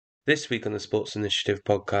This week on the Sports Initiative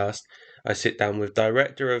podcast, I sit down with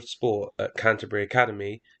Director of Sport at Canterbury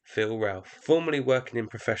Academy, Phil Relf. Formerly working in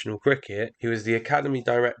professional cricket, he was the Academy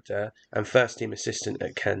Director and First Team Assistant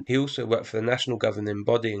at Kent. He also worked for the national governing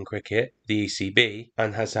body in cricket, the ECB,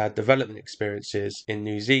 and has had development experiences in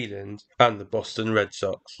New Zealand and the Boston Red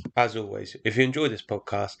Sox. As always, if you enjoy this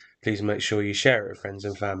podcast, please make sure you share it with friends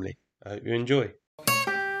and family. I hope you enjoy.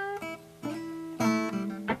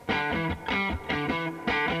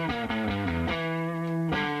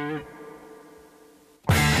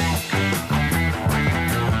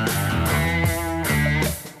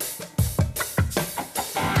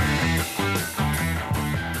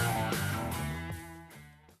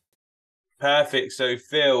 Perfect. So,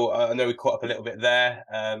 Phil, I know we caught up a little bit there.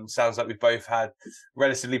 Sounds like we've both had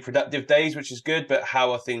relatively productive days, which is good. But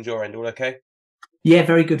how are things your end? All okay? Yeah,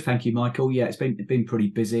 very good. Thank you, Michael. Yeah, it's been pretty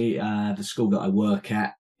busy. The school that I work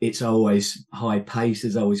at, it's always high pace.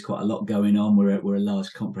 There's always quite a lot going on. We're a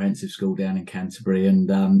large comprehensive school down in Canterbury,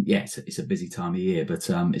 and yeah, it's a busy time of year, but it's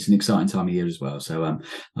an exciting time of year as well. So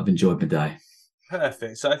I've enjoyed my day.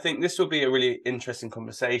 Perfect. So I think this will be a really interesting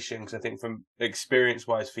conversation because I think from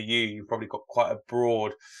experience-wise for you, you've probably got quite a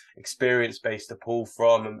broad experience base to pull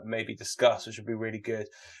from and maybe discuss, which would be really good.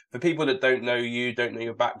 For people that don't know you, don't know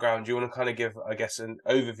your background, do you want to kind of give, I guess, an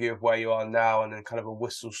overview of where you are now and then kind of a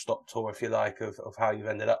whistle-stop tour, if you like, of how you've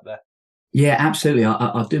ended up there? Yeah, absolutely.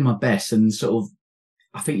 I'll do my best, and sort of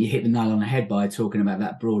I think you hit the nail on the head by talking about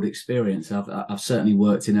that broad experience. I've certainly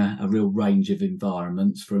worked in a real range of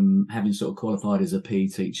environments, from having sort of qualified as a PE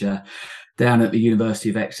teacher down at the University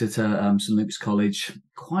of Exeter, St Luke's College,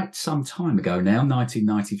 quite some time ago now,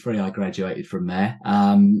 1993. I graduated from there.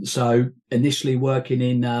 So initially working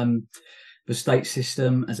in the state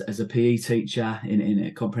system as a PE teacher in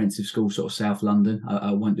a comprehensive school, sort of South London.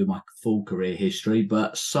 I won't do my full career history,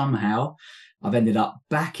 but somehow I've ended up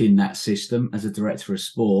back in that system as a director of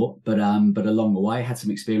sport, but along the way had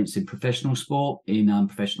some experience in professional sport, in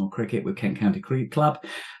professional cricket with Kent County Cricket Club.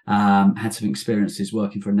 Had some experiences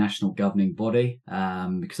working for a national governing body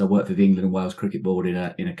because I worked for the England and Wales Cricket Board in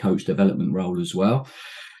a coach development role as well.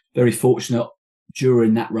 Very fortunate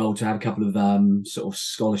during that role to have a couple of sort of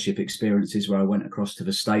scholarship experiences where I went across to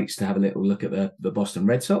the States to have a little look at the Boston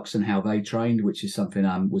Red Sox and how they trained, which is something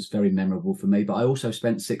was very memorable for me. But I also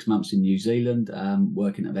spent 6 months in New Zealand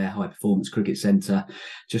working at their high performance cricket centre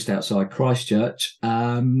just outside Christchurch.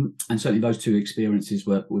 And certainly those two experiences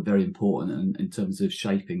were very important in terms of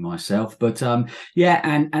shaping myself. But yeah,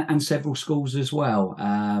 and several schools as well,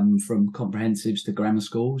 from comprehensives to grammar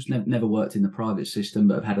schools. Never worked in the private system,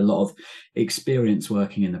 but have had a lot of experience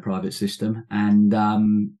working in the private system, and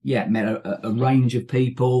yeah, met a range of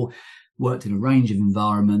people, worked in a range of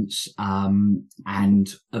environments,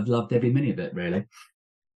 and have loved every minute of it, really.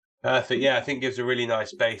 Perfect. Yeah, I think it gives a really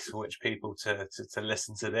nice base for which people to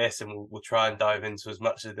listen to this, and we'll try and dive into as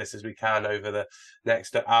much of this as we can over the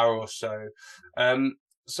next hour or so.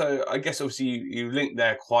 So I guess obviously you linked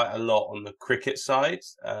there quite a lot on the cricket side.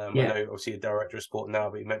 I Yeah. know obviously you're director of sport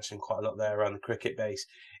now, but you mentioned quite a lot there around the cricket base.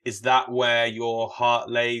 Is that where your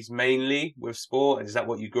heart lays mainly with sport? And is that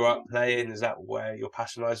what you grew up playing? Is that where your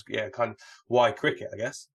passion lies? Yeah, kind of why cricket, I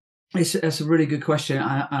guess. That's a really good question,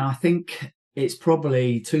 and I think it's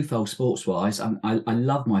probably twofold sports wise. I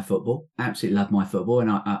love my football, absolutely love my football,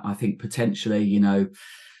 and I think potentially,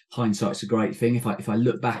 hindsight's a great thing. If I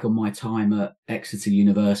look back on my time at Exeter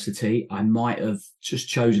University, I might have just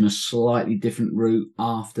chosen a slightly different route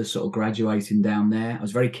after sort of graduating down there. I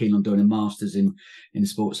was very keen on doing a master's in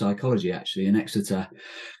sports psychology, actually, in Exeter.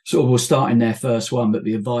 Sort of was starting their first one, but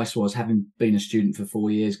the advice was, having been a student for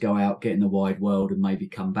 4 years, go out, get in the wide world, and maybe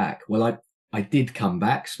come back. Well, I did come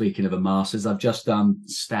back. Speaking of a master's, I've just done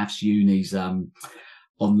Staff's Uni's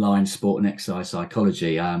online sport and exercise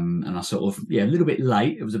psychology, and I sort of, yeah, a little bit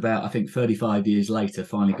late. It was about, I think, 35 years later,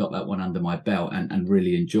 finally got that one under my belt and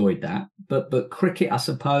really enjoyed that. But cricket, I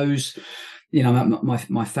suppose,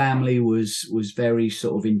 my family was very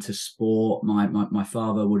sort of into sport. My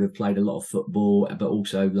father would have played a lot of football, but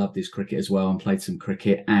also loved his cricket as well and played some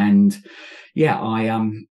cricket. And yeah,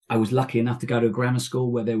 I was lucky enough to go to a grammar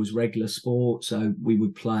school where there was regular sport. So we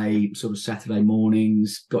would play sort of Saturday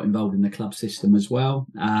mornings, got involved in the club system as well.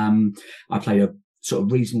 I played a sort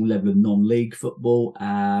of reasonable level of non-league football,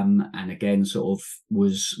 and again, sort of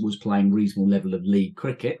was playing reasonable level of league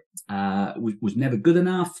cricket. Was never good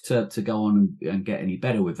enough to go on and get any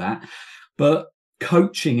better with that. But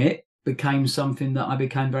coaching it became something that I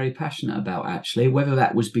became very passionate about, actually, whether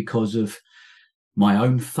that was because of my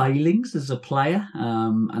own failings as a player.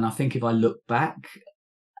 And I think if I look back,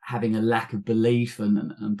 having a lack of belief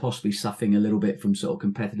and possibly suffering a little bit from sort of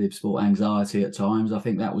competitive sport anxiety at times. I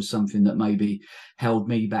think that was something that maybe held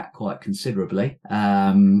me back quite considerably,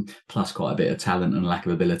 plus quite a bit of talent and lack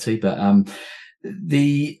of ability. But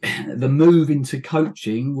the move into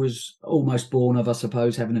coaching was almost born of, I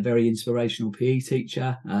suppose, having a very inspirational PE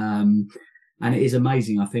teacher. And it is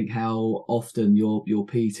amazing, I think, how often your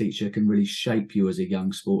PE teacher can really shape you as a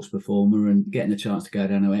young sports performer. And getting a chance to go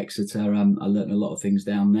down to Exeter, I learned a lot of things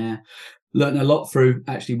down there. Learned a lot through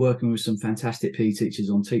actually working with some fantastic PE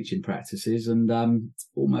teachers on teaching practices. And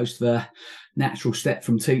almost the natural step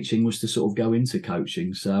from teaching was to sort of go into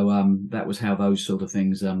coaching. So that was how those sort of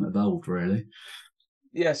things evolved, really.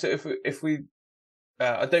 Yeah, so if we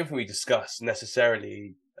I don't think we discussed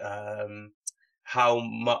necessarily how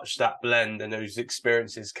much that blend and those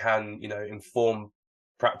experiences can, inform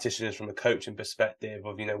practitioners from a coaching perspective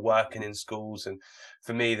of, working in schools. And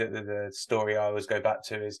for me, the story I always go back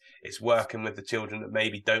to is it's working with the children that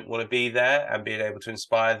maybe don't want to be there and being able to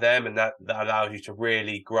inspire them. And that allows you to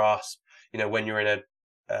really grasp, when you're in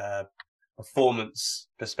a performance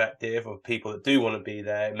perspective of people that do want to be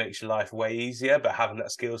there, it makes your life way easier. But having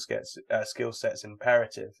that skill set's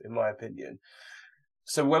imperative, in my opinion.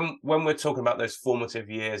 So when we're talking about those formative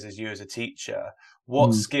years as you as a teacher,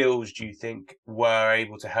 what skills do you think were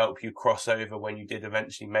able to help you cross over when you did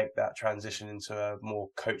eventually make that transition into a more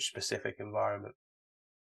coach-specific environment?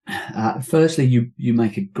 Firstly, you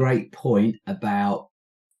make a great point about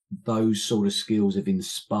those sort of skills of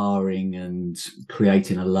inspiring and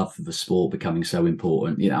creating a love for the sport becoming so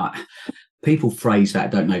important. People phrase that,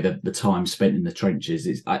 don't know, the time spent in the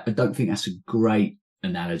trenches. I don't think that's a great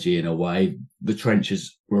analogy in a way. The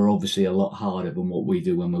trenches were obviously a lot harder than what we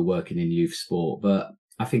do when we're working in youth sport. But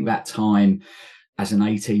I think that time as an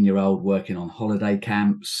 18-year-old working on holiday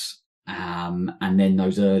camps, and then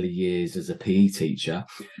those early years as a PE teacher,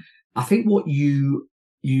 I think what you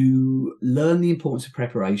learn the importance of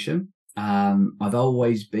preparation. I've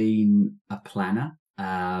always been a planner.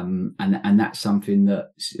 And that's something that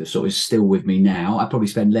sort of is still with me now. I probably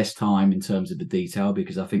spend less time in terms of the detail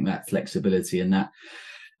because I think that flexibility and that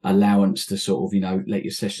allowance to sort of, let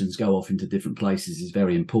your sessions go off into different places is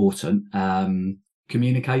very important.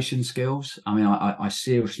 Communication skills. I mean, I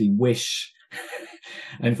seriously wish,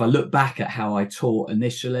 and if I look back at how I taught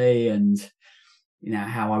initially and,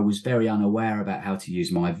 how I was very unaware about how to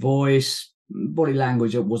use my voice, body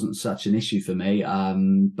language, it wasn't such an issue for me.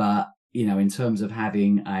 But in terms of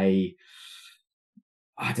having a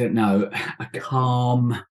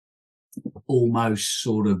calm, almost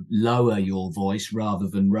sort of lower your voice rather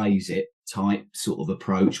than raise it type sort of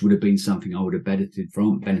approach would have been something I would have benefited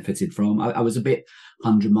from. I was a bit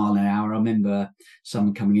 100 mile an hour. I remember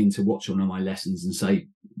someone coming in to watch one of my lessons and say,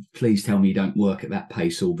 please tell me you don't work at that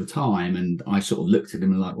pace all the time. And I sort of looked at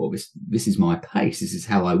him and like, well, this is my pace. This is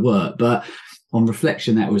how I work. But on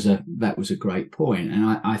reflection, that was a great point. And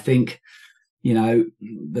I think,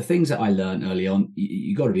 the things that I learned early on,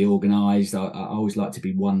 you got to be organised. I always like to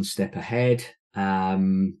be one step ahead.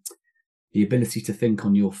 The ability to think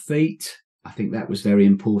on your feet, I think that was very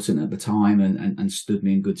important at the time and stood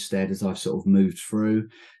me in good stead as I've sort of moved through.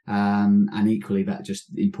 And equally, that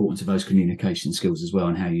just the importance of those communication skills as well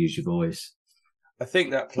and how you use your voice. I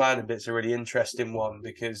think that planning bit's a really interesting one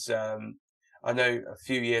because I know a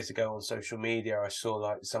few years ago on social media, I saw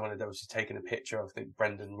like someone had obviously taken a picture of, I think,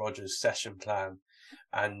 Brendan Rodgers' session plan.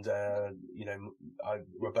 And,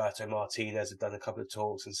 Roberto Martinez had done a couple of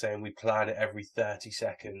talks and saying we plan it every 30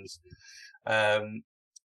 seconds.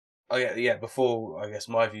 Before, I guess,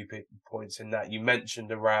 my viewpoints in that, you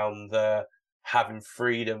mentioned around the having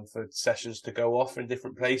freedom for sessions to go off in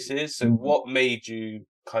different places. So what made you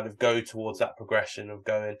kind of go towards that progression of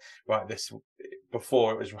going, right,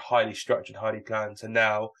 before it was highly structured, highly planned, to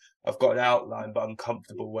now I've got an outline, but I'm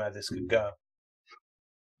comfortable where this could go?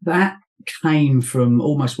 That came from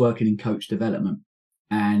almost working in coach development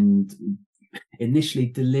and initially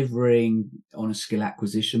delivering on a skill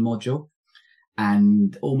acquisition module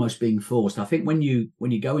and almost being forced. I think when you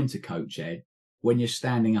go into coach ed, when you're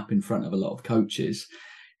standing up in front of a lot of coaches,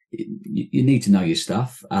 you need to know your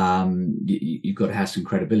stuff. You've got to have some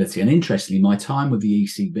credibility. And interestingly, my time with the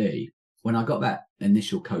ECB, when I got that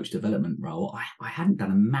initial coach development role, I hadn't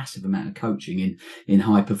done a massive amount of coaching in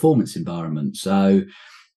high performance environments. So,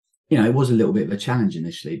 it was a little bit of a challenge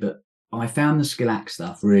initially, but I found the skill act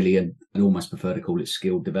stuff really, and I'd almost prefer to call it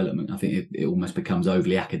skill development. I think it almost becomes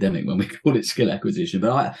overly academic when we call it skill acquisition,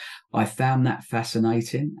 but I found that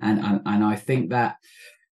fascinating. And I think that,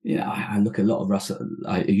 I look at a lot of Russell.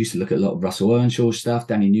 I used to look at a lot of Russell Earnshaw's stuff.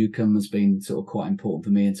 Danny Newcombe has been sort of quite important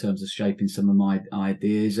for me in terms of shaping some of my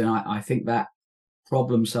ideas. And I think that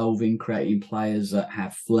problem solving, creating players that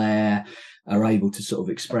have flair, are able to sort of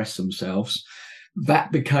express themselves.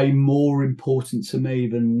 That became more important to me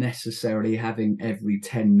than necessarily having every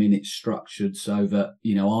 10 minutes structured so that,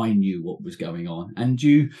 I knew what was going on. And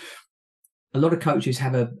a lot of coaches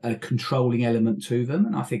have a controlling element to them,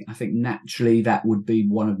 and I think naturally that would be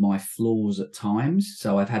one of my flaws at times.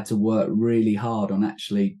 So I've had to work really hard on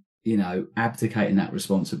actually, abdicating that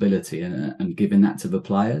responsibility and giving that to the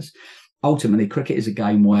players. Ultimately, cricket is a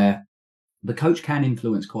game where the coach can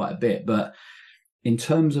influence quite a bit, but in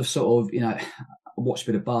terms of sort of, I watch a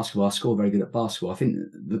bit of basketball. I score very good at basketball. I think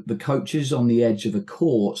the coaches on the edge of a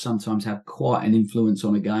court sometimes have quite an influence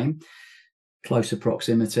on a game. Closer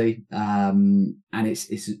proximity, and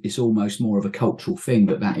it's almost more of a cultural thing,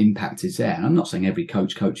 but that impact is there. And I'm not saying every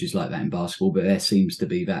coach coaches like that in basketball, but there seems to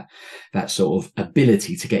be that sort of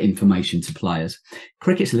ability to get information to players.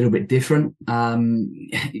 Cricket's a little bit different.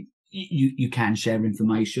 You can share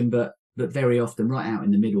information, but very often right out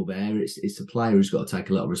in the middle there, it's the player who's got to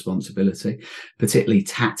take a lot of responsibility, particularly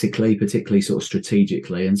tactically, particularly sort of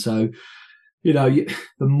strategically. And so, the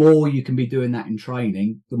more you can be doing that in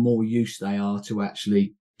training, the more used they are to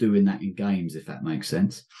actually doing that in games, if that makes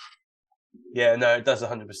sense. Yeah, no, it does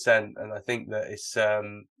 100%. And I think that it's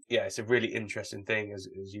a really interesting thing, as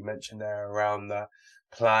you mentioned there, around the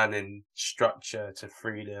planning structure to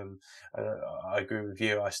freedom. I agree with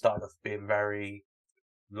you. I started off being very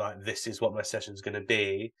like, this is what my session's going to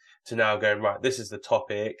be, to now going, right, this is the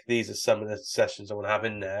topic. These are some of the sessions I want to have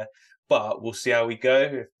in there. But we'll see how we go.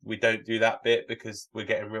 If we don't do that bit because we're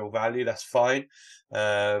getting real value, that's fine.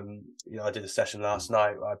 I did a session last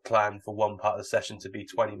night. I planned for one part of the session to be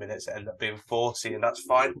 20 minutes, it ended up being 40, and that's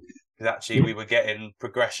fine. Because actually we were getting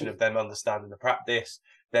progression of them understanding the practice.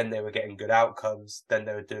 Then they were getting good outcomes. Then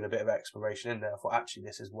they were doing a bit of exploration in there. I thought, actually,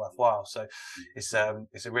 this is worthwhile. So it's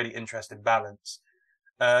a really interesting balance.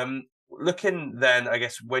 Looking then, I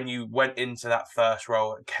guess, when you went into that first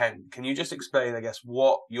role at Kent, can you just explain, I guess,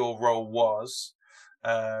 what your role was,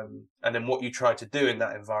 and then what you tried to do in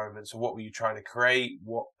that environment? So what were you trying to create?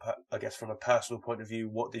 What, I guess, from a personal point of view,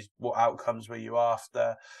 what outcomes were you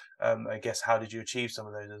after? I guess, how did you achieve some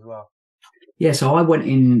of those as well? Yeah, so I went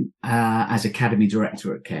in as academy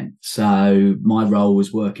director at Kent. So my role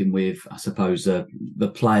was working with, I suppose,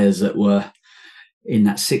 the players that were in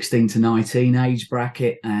that 16 to 19 age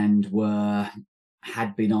bracket and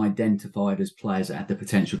had been identified as players that had the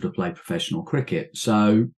potential to play professional cricket.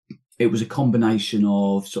 So it was a combination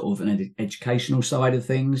of sort of an educational side of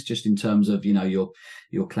things, just in terms of,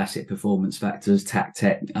 your classic performance factors, tech,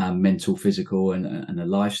 mental, physical, and the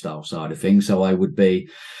lifestyle side of things. So I would be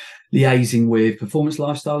liaising with performance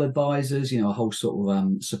lifestyle advisors, a whole sort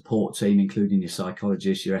of support team, including your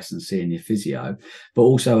psychologist, your S&C and your physio, but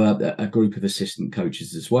also a group of assistant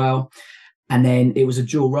coaches as well. And then it was a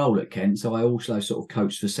dual role at Kent, so I also sort of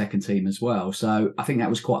coached the second team as well. So I think that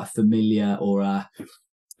was quite a familiar or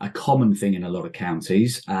a common thing in a lot of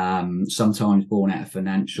counties, sometimes born out of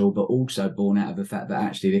financial, but also born out of the fact that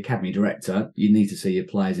actually the academy director, you need to see your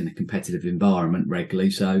players in a competitive environment regularly.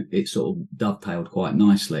 So it sort of dovetailed quite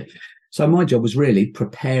nicely. So my job was really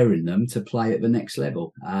preparing them to play at the next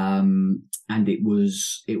level. And it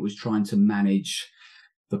was trying to manage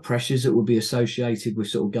the pressures that would be associated with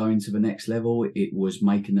sort of going to the next level. It was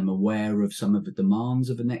making them aware of some of the demands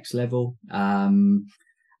of the next level.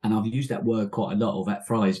 And I've used that word quite a lot, or that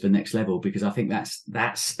phrase, the next level, because I think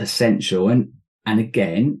that's essential. And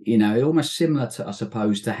again, almost similar to, I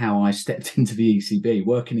suppose, to how I stepped into the ECB,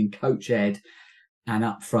 working in coach ed and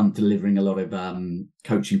up front delivering a lot of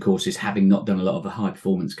coaching courses, having not done a lot of the high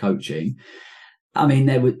performance coaching. I mean,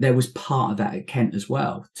 there was part of that at Kent as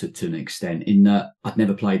well, to an extent, in that I'd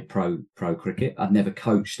never played pro cricket. I'd never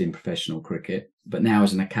coached in professional cricket. But now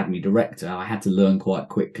as an academy director, I had to learn quite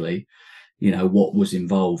quickly what was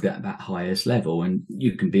involved at that highest level. And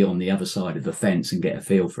you can be on the other side of the fence and get a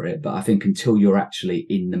feel for it. But I think until you're actually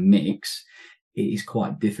in the mix, it is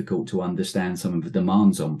quite difficult to understand some of the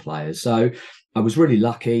demands on players. So I was really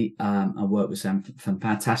lucky. I worked with some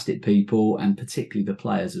fantastic people, and particularly the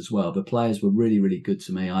players as well. The players were really, really good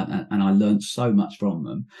to me, and I learned so much from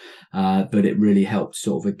them. But it really helped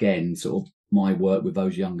sort of my work with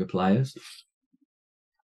those younger players.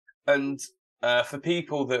 And for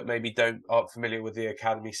people that maybe aren't familiar with the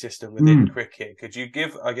academy system within cricket, could you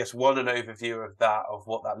give, I guess, one, an overview of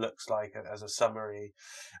what that looks like as a summary,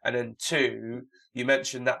 and then two, you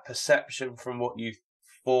mentioned that perception from what you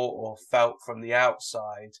thought or felt from the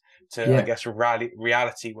outside to, I guess,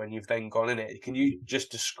 reality when you've then gone in it. Can you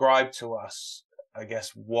just describe to us, I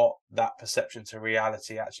guess, what that perception to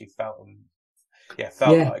reality actually felt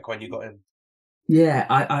like when you got in? Yeah,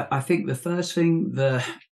 I think the first thing, the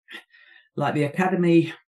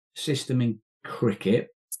academy system in cricket,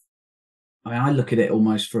 I mean, I look at it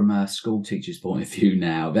almost from a school teacher's point of view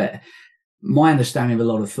now. That my understanding of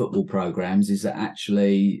a lot of football programs is that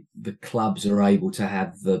actually the clubs are able to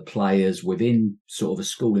have the players within sort of a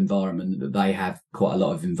school environment that they have quite a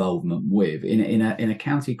lot of involvement with. In a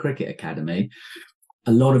county cricket academy,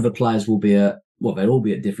 a lot of the players will be at, well, they'll all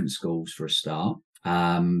be at different schools for a start.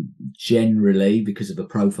 Generally, because of the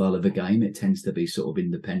profile of the game, it tends to be sort of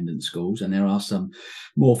independent schools, and there are some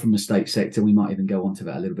more from the state sector. We might even go on to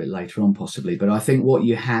that a little bit later on, possibly. But I think what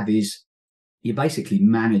you have is you're basically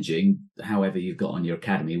managing however you've got on your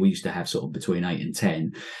academy. We used to have sort of between 8 and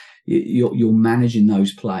 10. You're managing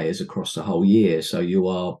those players across the whole year, so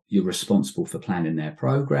you're responsible for planning their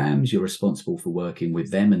programs. You're responsible for working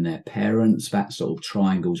with them and their parents. That sort of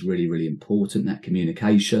triangle is really, really important. That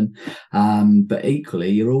communication, but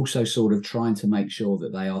equally, you're also sort of trying to make sure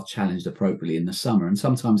that they are challenged appropriately in the summer. And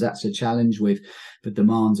sometimes that's a challenge with the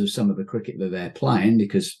demands of some of the cricket that they're playing,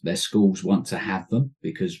 because their schools want to have them,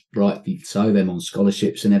 because rightly so, they're on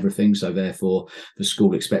scholarships and everything. So therefore, the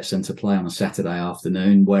school expects them to play on a Saturday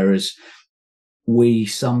afternoon, whereas we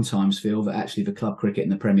sometimes feel that actually the club cricket in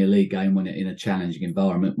the Premier League game, when it in a challenging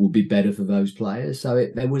environment, will be better for those players. So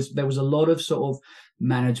there was a lot of sort of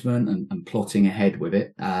management and plotting ahead with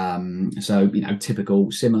it. So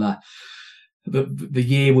typical similar. The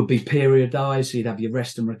year would be periodised, so you'd have your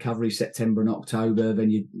rest and recovery September and October.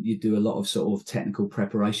 Then you do a lot of sort of technical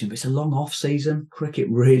preparation, but it's a long off season. Cricket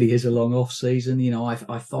really is a long off season.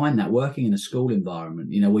 I find that working in a school environment,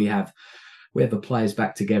 we have the players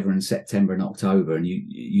back together in September and October, and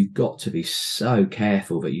you've got to be so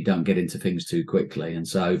careful that you don't get into things too quickly. And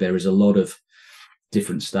so there is a lot of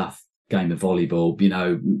different stuff. Game of volleyball,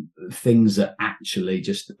 things that actually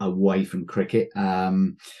just away from cricket.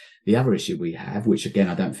 The other issue we have, which again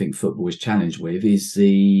I don't think football is challenged with, is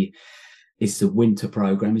the winter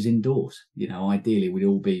program is indoors. Ideally we'd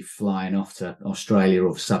all be flying off to Australia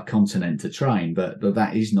or the subcontinent to train, but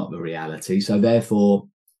that is not the reality. So therefore,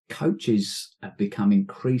 coaches have become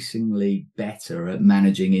increasingly better at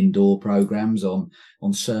managing indoor programs on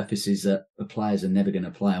surfaces that the players are never going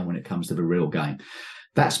to play on when it comes to the real game.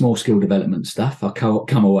 That's more skill development stuff. I can't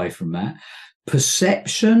come away from that.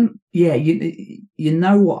 Perception, yeah, you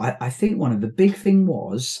know what? I think one of the big thing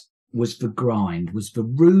was the grind, was the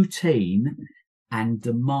routine and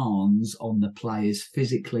demands on the players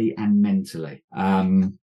physically and mentally.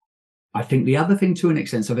 I think the other thing to an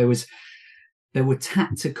extent, so there were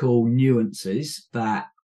tactical nuances that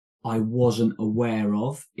I wasn't aware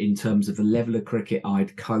of in terms of the level of cricket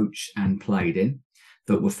I'd coached and played in,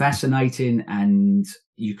 that were fascinating, and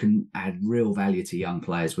you can add real value to young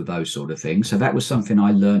players with those sort of things. So that was something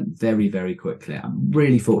I learned very, very quickly. I'm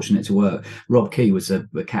really fortunate to work. Rob Key was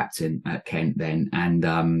the captain at Kent then, and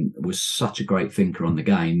was such a great thinker on the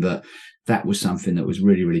game that was something that was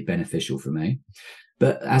really, really beneficial for me.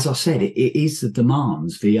 But as I said, it is the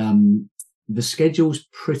demands. The schedule's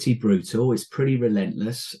pretty brutal. It's pretty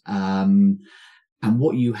relentless. And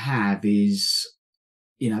what you have is,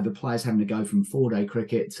 the players having to go from 4-day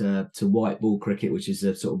cricket to white ball cricket, which is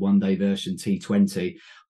a sort of 1-day version, T20,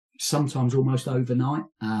 sometimes almost overnight.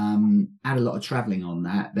 Add a lot of travelling on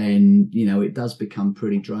that, then, it does become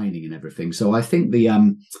pretty draining and everything. So I think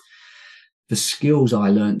the skills I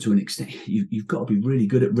learned to an extent, you've got to be really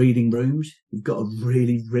good at reading rooms. You've got to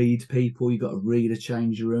really read people. You've got to read a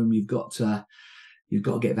change room. You've got to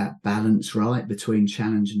get that balance right between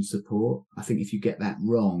challenge and support. I think if you get that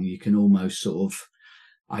wrong, you can almost sort of,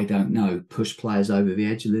 I don't know, push players over the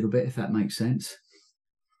edge a little bit, if that makes sense.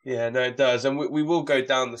 Yeah, no, it does. And we will go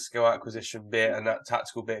down the skill acquisition bit and that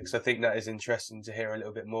tactical bit, because I think that is interesting to hear a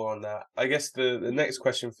little bit more on that. I guess the next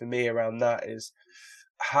question for me around that is,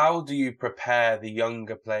 how do you prepare the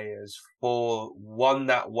younger players for, one,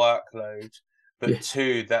 that workload, but Yeah.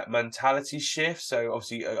 two, that mentality shift? So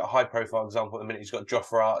obviously a high profile example at the minute, he's got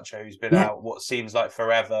Jofra Archer, who's been Yeah. out what seems like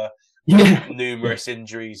forever with Yeah. numerous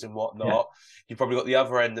injuries and Yeah. whatnot. You've probably got the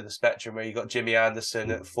other end of the spectrum where you've got Jimmy Anderson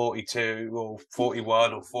at 42 or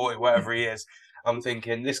 41 or 40, whatever he is. I'm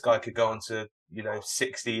thinking this guy could go on to,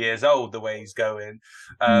 60 years old the way he's going.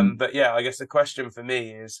 But yeah, I guess the question for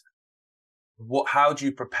me is, how do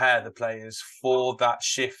you prepare the players for that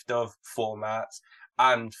shift of format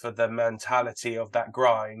and for the mentality of that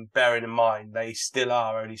grind, bearing in mind they still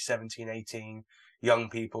are only 17, 18 young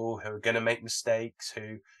people who are going to make mistakes,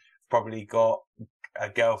 who probably got a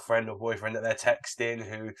girlfriend or boyfriend that they're texting,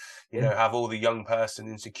 who, have all the young person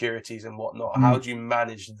insecurities and whatnot. How do you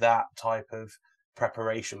manage that type of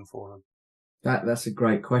preparation for them? That's a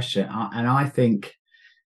great question. And I think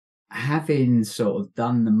having sort of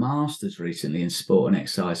done the masters recently in sport and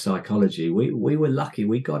exercise psychology, we were lucky.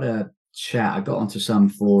 We got a chat. I got onto some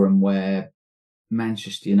forum where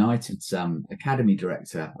Manchester United's academy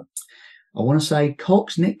director, I want to say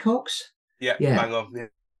Nick Cox. Yeah, Yeah, bang on. Yeah.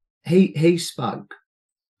 he spoke,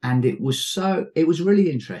 and it was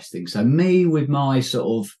really interesting. So me with my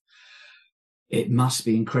sort of, it must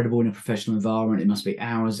be incredible in a professional environment. It must be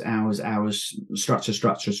hours, structure,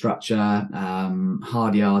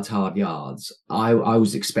 hard yards. I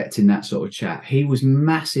was expecting that sort of chat. He was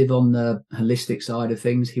massive on the holistic side of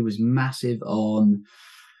things. He was massive on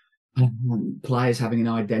players having an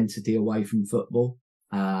identity away from football,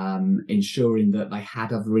 ensuring that they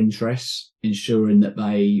had other interests, ensuring that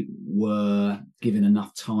they were given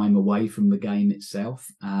enough time away from the game itself.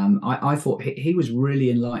 I thought he was really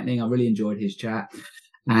enlightening. I really enjoyed his chat.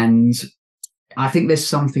 And I think there's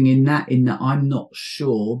something in that I'm not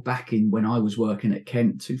sure back in when I was working at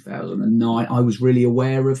Kent 2009, I was really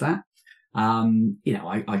aware of that.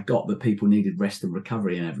 I got that people needed rest and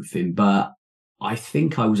recovery and everything, but I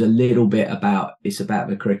think I was a little bit it's about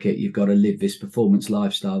the cricket. You've got to live this performance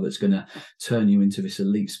lifestyle that's going to turn you into this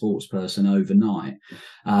elite sports person overnight.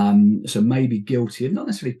 So maybe guilty of not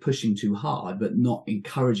necessarily pushing too hard, but not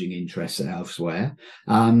encouraging interests elsewhere.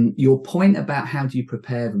 Your point about how do you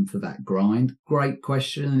prepare them for that grind? Great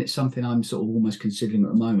question. And it's something I'm sort of almost considering at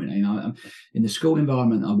the moment. In the school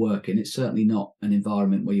environment I work in, it's certainly not an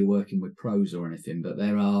environment where you're working with pros or anything, but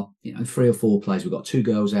there are, 3 or 4 players. We've got 2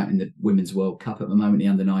 girls out in the Women's World Cup at the moment, the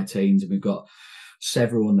under-19s, and we've got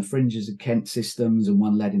several on the fringes of Kent systems and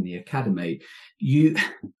 1 lad in the academy. You're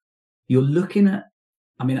looking at,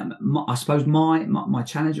 I suppose my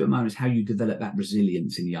challenge at the moment is how you develop that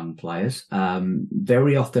resilience in young players.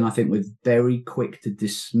 Very often, I think we're very quick to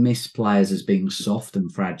dismiss players as being soft and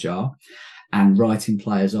fragile and writing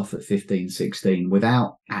players off at 15, 16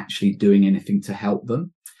 without actually doing anything to help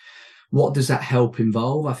them. What does that help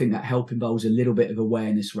involve? I think that help involves a little bit of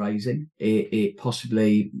awareness raising. It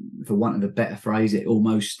possibly, for want of a better phrase, it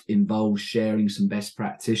almost involves sharing some best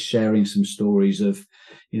practice, sharing some stories of,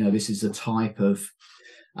 this is the type of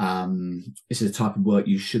work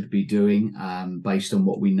you should be doing based on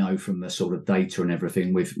what we know from the sort of data and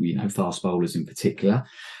everything with, fast bowlers in particular.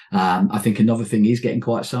 I think another thing is getting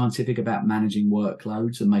quite scientific about managing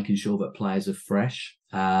workloads and making sure that players are fresh.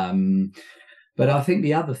 But I think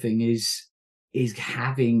the other thing is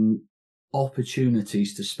having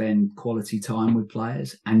opportunities to spend quality time with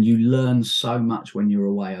players, and you learn so much when you're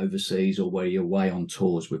away overseas or where you're away on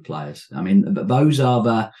tours with players. Those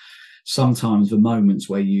are sometimes the moments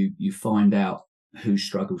where you find out who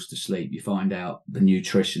struggles to sleep. You find out the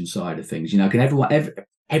nutrition side of things.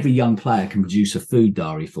 Every young player can produce a food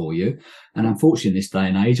diary for you, and unfortunately, in this day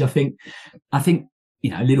and age, I think.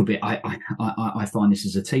 A little bit, I find this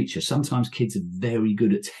as a teacher. Sometimes kids are very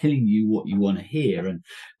good at telling you what you want to hear, and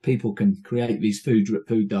people can create these food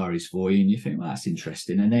diaries for you, and you think, well, that's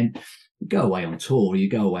interesting. And then you go away on tour, or you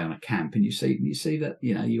go away on a camp, and you see that,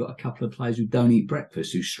 you've got a couple of players who don't eat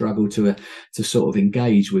breakfast, who struggle to sort of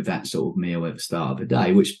engage with that sort of meal at the start of the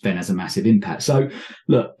day, which then has a massive impact. So,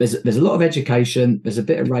 look, there's a lot of education. There's a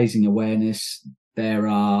bit of raising awareness.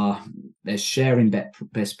 There's sharing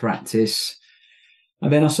best practice.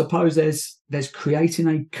 And then I suppose there's creating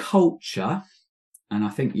a culture, and I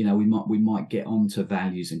think we might get onto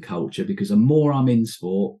values and culture, because the more I'm in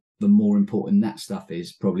sport, the more important that stuff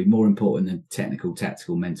is. Probably more important than technical,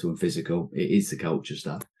 tactical, mental, and physical. It is the culture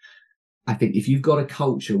stuff. I think if you've got a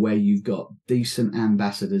culture where you've got decent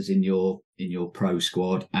ambassadors in your pro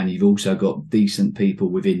squad, and you've also got decent people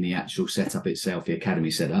within the actual setup itself, the academy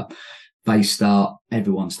setup,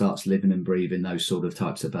 everyone starts living and breathing those sort of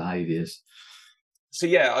types of behaviours. So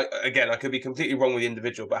yeah, I could be completely wrong with the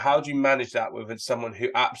individual, but how do you manage that with someone who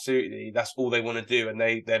absolutely that's all they want to do, and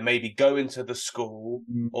they're maybe going to the school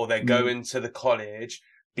or they're going to the college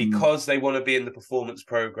because they want to be in the performance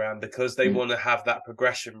program, because they want to have that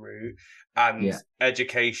progression route, and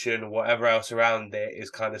education or whatever else around it is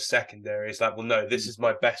kind of secondary. It's like, well, no, this is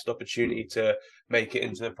my best opportunity to make it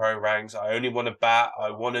into the pro ranks. I only want to bat. I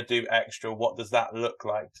want to do extra. What does that look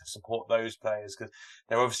like to support those players? Because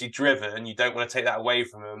they're obviously driven. You don't want to take that away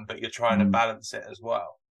from them, but you're trying to balance it as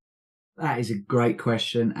well. That is a great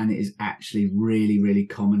question, and it is actually really, really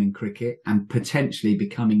common in cricket, and potentially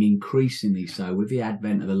becoming increasingly so with the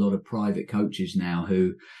advent of a lot of private coaches now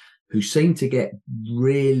who seem to get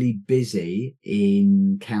really busy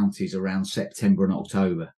in counties around September and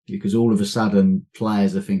October, because all of a sudden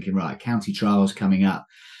players are thinking, right, county trials coming up,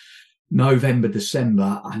 November,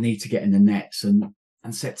 December, I need to get in the nets. And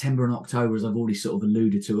And September and October, as I've already sort of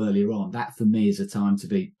alluded to earlier on, that for me is a time to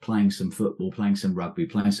be playing some football, playing some rugby,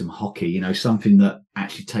 playing some hockey, something that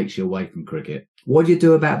actually takes you away from cricket. What do you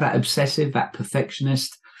do about that obsessive, that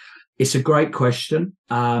perfectionist? It's a great question.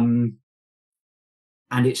 And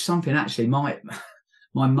it's something actually, my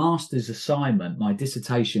master's assignment, my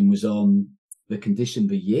dissertation was on the condition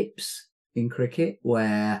for yips in cricket,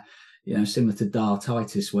 where similar to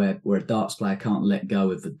dartitis, where a darts player can't let go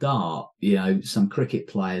of the dart. Some cricket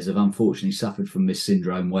players have unfortunately suffered from this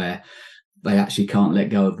syndrome where they actually can't let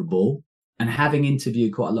go of the ball. And having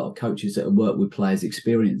interviewed quite a lot of coaches that have worked with players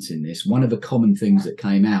experiencing this, one of the common things that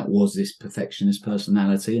came out was this perfectionist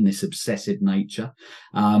personality and this obsessive nature.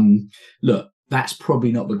 Look, that's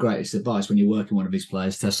probably not the greatest advice when you're working with one of these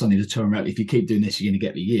players to suddenly turn around. If you keep doing this, you're going to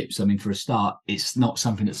get the yips. I mean, for a start, it's not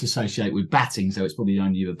something that's associated with batting, so it's probably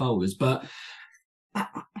only you bowlers. But I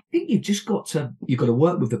think you've got to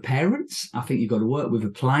work with the parents. I think you've got to work with the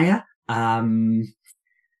player. And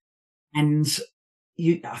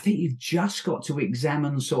I think you've just got to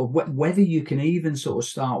examine sort of whether you can even sort of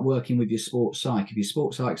start working with your sports psych. If your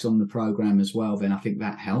sports psych's on the program as well, then I think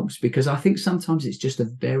that helps, because I think sometimes it's just a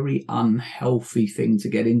very unhealthy thing to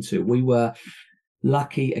get into. We were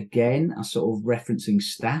lucky, again, I'm sort of referencing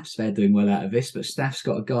Staffs. They're doing well out of this, but Staff's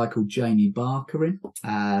got a guy called Jamie Barker in,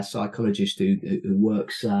 a psychologist who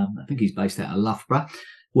works, I think he's based out of Loughborough.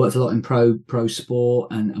 Worked a lot in pro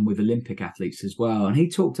sport and with Olympic athletes as well. And he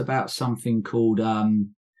talked about something called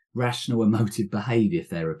rational emotive behaviour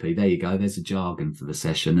therapy. There you go. There's a jargon for the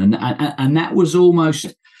session. And that was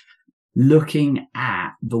almost looking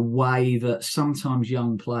at the way that sometimes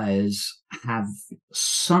young players have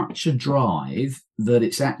such a drive that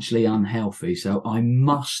it's actually unhealthy. So I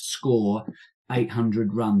must score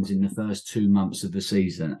 800 runs in the first 2 months of the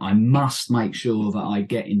season. I must make sure that I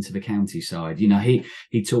get into the county side.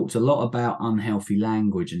 He talked a lot about unhealthy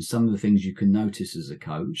language and some of the things you can notice as a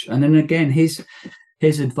coach. And then again, his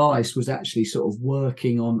advice was actually sort of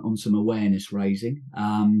working on some awareness raising.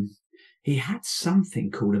 He had something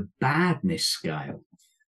called a badness scale.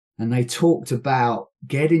 And they talked about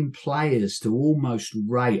getting players to almost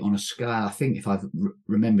rate on a scale, I think if I've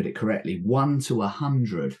remembered it correctly, 1 to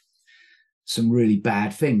 100. Some really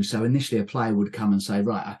bad things. So initially a player would come and say,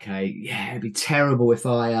 right, okay, yeah, it'd be terrible if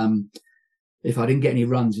I didn't get any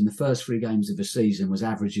runs in the first 3 games of the season, was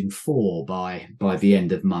averaging 4 by the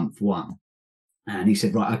end of month 1. And he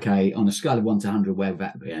said, right, okay, on a scale of 1 to 100, where would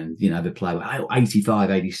that be? And, the player, 85,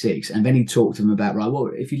 86. And then he talked to them about, right, well,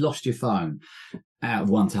 if you lost your phone out of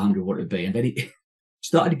 1 to 100, what would it be? And then he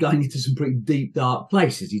started going into some pretty deep, dark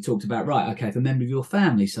places. He talked about, right, okay, if a member of your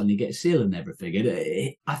family suddenly gets ill and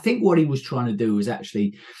everything. I think what he was trying to do was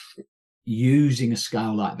actually using a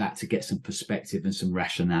scale like that to get some perspective and some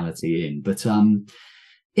rationality in. But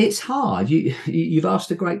it's hard. You've asked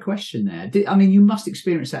a great question there. You must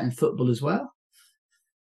experience that in football as well.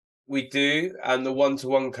 We do, and the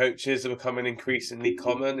one-to-one coaches are becoming increasingly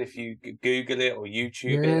common. If you Google it or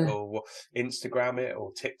YouTube it or Instagram it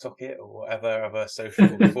or TikTok it or whatever other social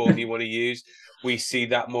form you want to use, we see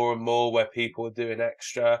that more and more where people are doing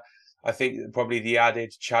extra. I think probably the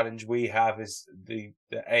added challenge we have is the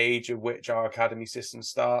age at which our academy system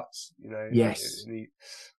starts. Yes.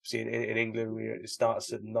 In England, it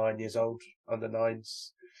starts at 9 years old, under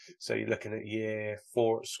 9s. So you're looking at year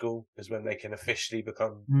 4 at school is when they can officially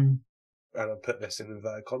become, and I'll put this in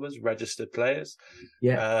inverted commas, registered players.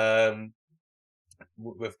 Yeah.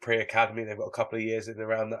 With pre-academy, they've got a couple of years in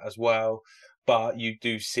around that as well. But you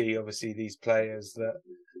do see, obviously, these players that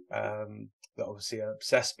obviously are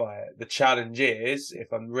obsessed by it. The challenge is,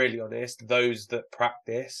 if I'm really honest, those that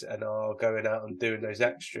practice and are going out and doing those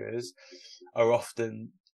extras are often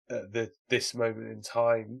at this moment in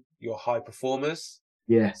time your high performers.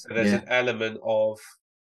 Yeah. So there's an element of,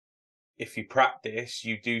 if you practice,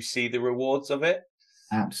 you do see the rewards of it.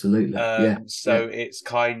 Absolutely. It's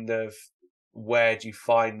kind of, where do you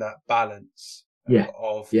find that balance? And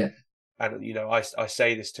I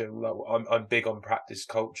say this to them, like, I'm big on practice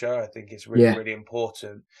culture. I think it's really, really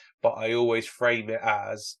important. But I always frame it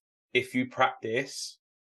as, if you practice,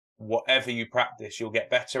 whatever you practice, you'll get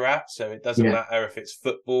better at. So it doesn't matter if it's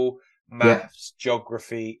football, maths,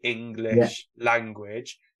 geography, English,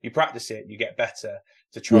 language. You practice it, you get better,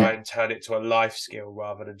 to try and turn it to a life skill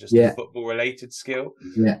rather than just a football related skill.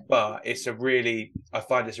 But I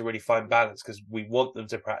find it's a really fine balance, because we want them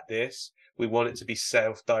to practice. We want it to be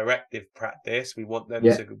self-directive practice. We want them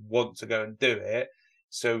to want to go and do it.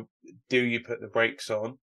 So do you put the brakes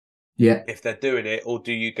on if they're doing it, or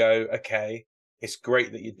do you go, okay, it's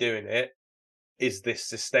great that you're doing it. Is this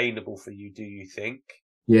sustainable for you, do you think?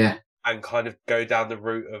 Yeah. And kind of go down the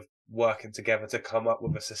route of working together to come up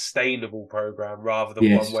with a sustainable program rather than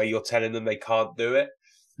one Yes. where you're telling them they can't do it.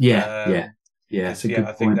 Yeah. Yeah. Um, Yeah. It's because a yeah, good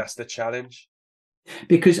I think point. that's the challenge.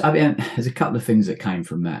 Because I mean, there's a couple of things that came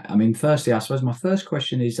from that. I mean, firstly, I suppose my first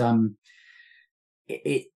question is,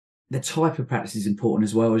 it the type of practice is important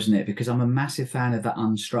as well, isn't it? Because I'm a massive fan of that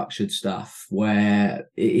unstructured stuff where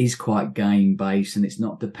it is quite game based and it's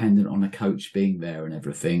not dependent on a coach being there and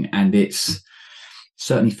everything. And it's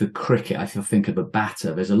certainly for cricket, if I think of a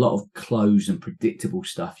batter, there's a lot of closed and predictable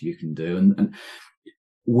stuff you can do. And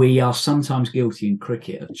we are sometimes guilty in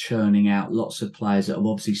cricket of churning out lots of players that have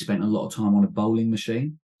obviously spent a lot of time on a bowling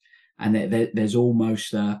machine. And there's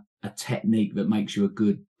almost a technique that makes you a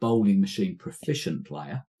good bowling machine proficient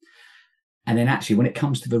player. And then actually, when it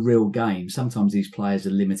comes to the real game, sometimes these players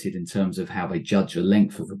are limited in terms of how they judge the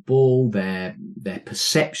length of the ball. Their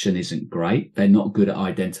perception isn't great. They're not good at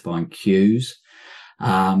identifying cues.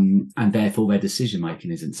 And therefore their decision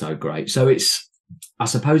making isn't so great. So I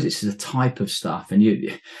suppose it's a type of stuff.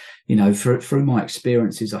 And through my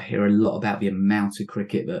experiences, I hear a lot about the amount of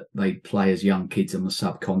cricket that they play as young kids on the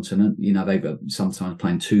subcontinent. They've sometimes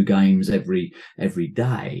playing 2 games every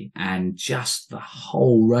day, and just the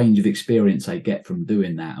whole range of experience they get from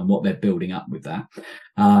doing that and what they're building up with that.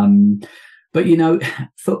 But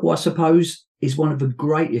football, I suppose, is one of the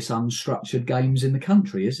greatest unstructured games in the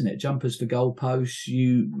country, isn't it? Jumpers for goalposts,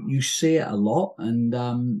 you see it a lot, and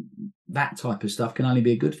that type of stuff can only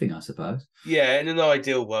be a good thing, I suppose. Yeah, in an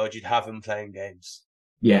ideal world, you'd have them playing games.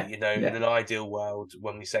 Yeah, In yeah, an ideal world,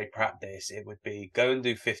 when we say practice, it would be go and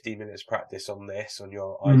do 15 minutes practice on this, on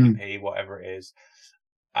your mm, IDP, whatever it is,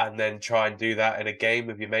 and then try and do that in a game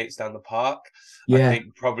with your mates down the park. I yeah,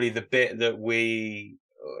 think probably the bit that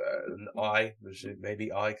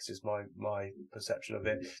maybe I, because it's my perception of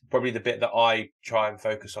it, probably the bit that I try and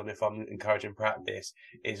focus on if I'm encouraging practice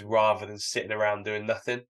is rather than sitting around doing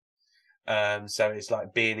nothing. So it's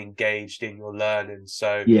like being engaged in your learning.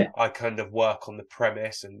 So yeah, I kind of work on the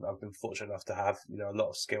premise, and I've been fortunate enough to have a lot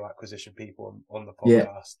of skill acquisition people on the yeah,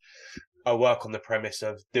 podcast. I work on the premise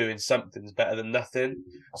of doing something's better than nothing.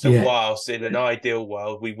 So yeah, whilst in an ideal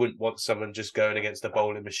world, we wouldn't want someone just going against a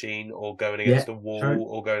bowling machine or going yeah, against a true. wall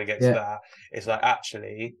or going against Yeah, that, it's like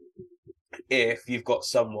actually, if you've got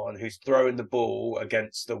someone who's throwing the ball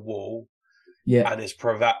against a wall yeah, and is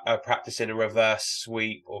practicing a reverse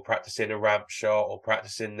sweep or practicing a ramp shot or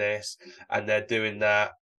practicing this, and they're doing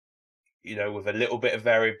that, with a little bit of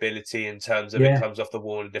variability in terms of it yeah, comes off the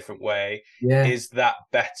wall in a different way, yeah, is that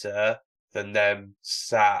better than them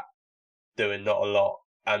sat doing not a lot?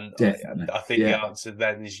 And definitely. I think the Yeah, answer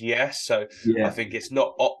then is yes. So I yeah. think it's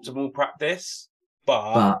not optimal practice,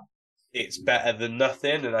 but But it's better than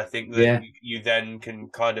nothing. And I think that yeah, you then can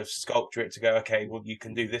kind of sculpture it to go, okay, well, you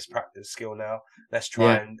can do this practice skill now. Let's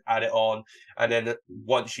try yeah, and add it on. And then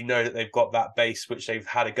once you know that they've got that base, which they've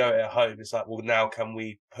had a go at home, it's like, well, now can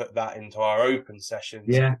we put that into our open sessions?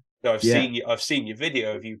 yeah, So yeah, I've seen your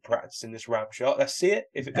video of you practicing this ramp shot. Let's see it.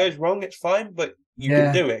 If it goes wrong, it's fine, but you can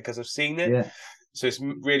yeah, do it because I've seen it. yeah. So it's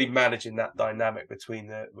really managing that dynamic between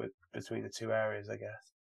the two areas, I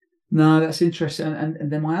guess. No, that's interesting.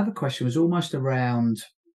 And then my other question was almost around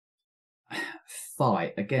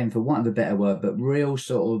fight, again, for want of a better word, but real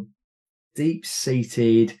sort of deep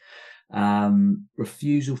seated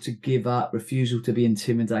refusal to give up, refusal to be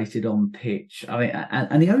intimidated on pitch. I mean,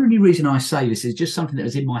 and the only reason I say this is just something that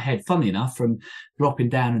was in my head, funny enough, from dropping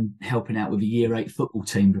down and helping out with a year 8 football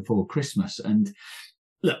team before Christmas. And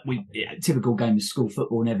look, typical game of school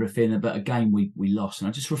football and everything, but a game we lost. And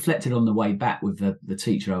I just reflected on the way back with the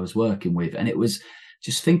teacher I was working with, and it was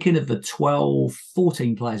just thinking of the 12,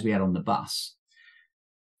 14 players we had on the bus.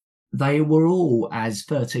 They were all, as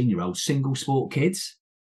 13-year-olds, single sport kids.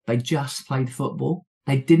 They just played football.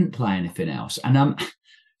 They didn't play anything else. And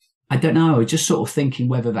I don't know, I was just sort of thinking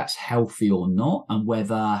whether that's healthy or not, and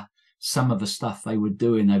whether some of the stuff they were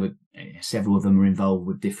doing, several of them were involved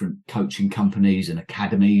with different coaching companies and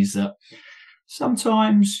academies that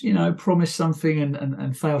sometimes, promise something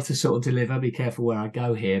and fail to sort of deliver. Be careful where I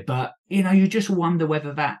go here. But, you just wonder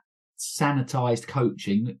whether that sanitized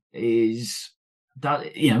coaching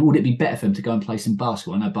would it be better for them to go and play some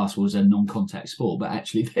basketball? I know basketball is a non-contact sport, but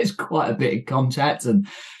actually there's quite a bit of contact, and,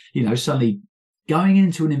 suddenly going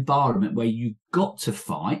into an environment where you've got to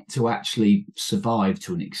fight to actually survive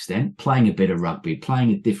to an extent, playing a bit of rugby,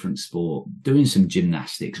 playing a different sport, doing some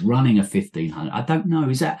gymnastics, running a 1500. I don't know.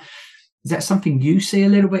 Is that something you see a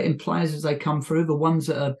little bit in players as they come through, the ones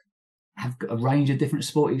that have a range of different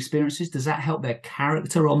sporting experiences? Does that help their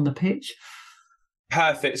character on the pitch?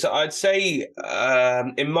 Perfect. So I'd say,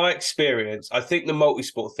 in my experience, I think the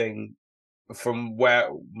multi-sport thing, from where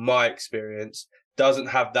my experience, doesn't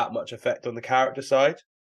have that much effect on the character side.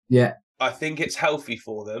 Yeah. I think it's healthy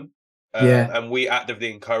for them, Yeah. and we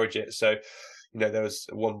actively encourage it. So, there was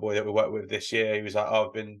one boy that we worked with this year. He was like, "Oh,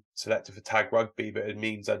 I've been selected for tag rugby, but it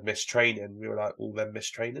means I'd miss training." We were like, "Well, then miss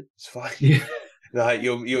training. It's fine." Yeah. Like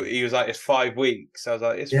he was like, "It's 5 weeks." I was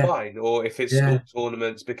like, "It's Yeah. fine." Or if it's school Yeah.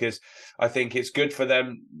 tournaments, because I think it's good for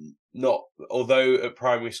them. Not although at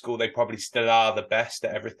primary school they probably still are the best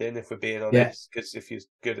at everything. If we're being Yeah. honest, because if you're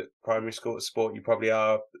good at primary school at sport, you probably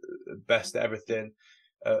are best at everything,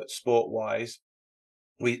 sport wise.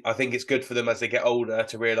 I think it's good for them as they get older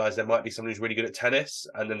to realize there might be someone who's really good at tennis,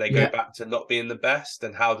 and then they go Yeah. back to not being the best.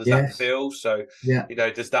 And how does that Yes. feel? So, Yeah.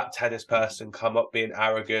 does that tennis person come up being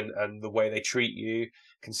arrogant, and the way they treat you,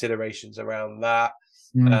 considerations around that,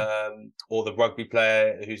 Mm. or the rugby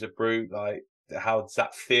player who's a brute, like how does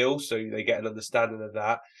that feel? So they get an understanding of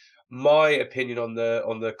that. My opinion on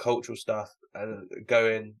the cultural stuff and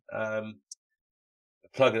going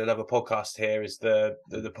plugging another podcast here is the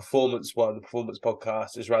performance one. The performance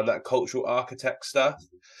podcast is around that cultural architect stuff.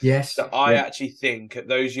 Yes. So I Yeah. actually think at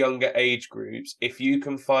those younger age groups, if you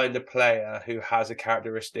can find a player who has a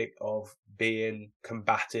characteristic of being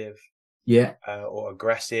combative, Yeah. or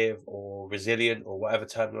aggressive or resilient or whatever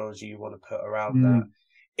terminology you want to put around that, Mm.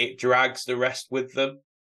 it drags the rest with them,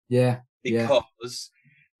 Yeah. Yeah. because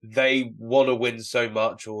they want to win so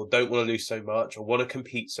much or don't want to lose so much or want to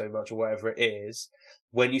compete so much or whatever it is.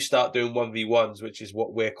 When you start doing 1v1s, which is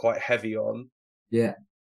what we're quite heavy on, Yeah.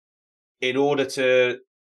 in order to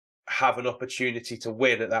have an opportunity to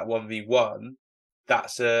win at that 1v1,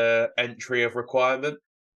 that's a entry of requirement.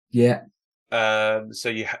 Yeah. So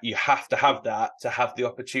you have to have that to have the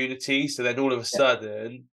opportunity. So then all of a Yeah.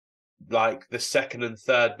 sudden, like the second and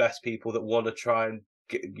third best people that want to try and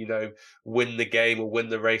get, win the game or win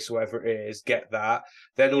the race or whatever it is, get that.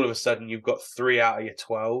 Then all of a sudden you've got 3 out of your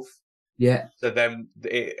 12. Yeah. So then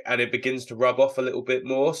it begins to rub off a little bit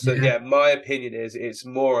more. So Yeah. yeah, my opinion is it's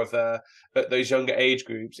more of a, at those younger age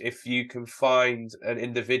groups, if you can find an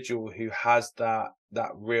individual who has that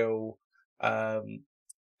real um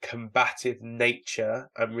combative nature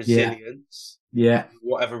and Yeah. resilience, Yeah.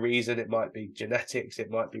 whatever reason, it might be genetics, it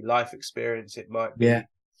might be life experience, it might Yeah.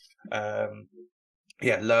 be um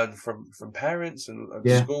learn from parents and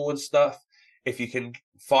Yeah. school and stuff. If you can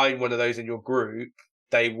find one of those in your group,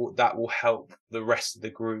 that will help the rest of the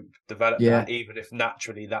group develop Yeah. that, even if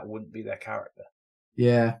naturally that wouldn't be their character.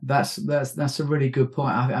 Yeah, that's a really good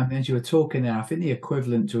point. I mean, as you were talking there, I think the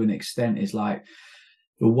equivalent to an extent is like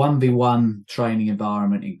the 1v1 training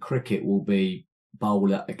environment in cricket will be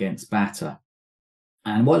bowler against batter.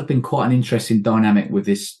 And what's been quite an interesting dynamic with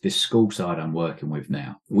this school side I'm working with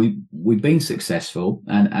now, we've been successful,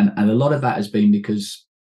 and a lot of that has been because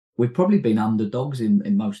we've probably been underdogs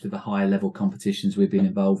in most of the higher level competitions we've been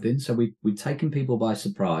involved in. So we've taken people by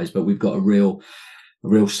surprise, but we've got a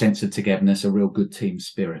real sense of togetherness, a real good team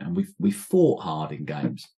spirit, and we've fought hard in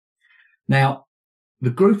games. Now,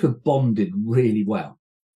 the group have bonded really well,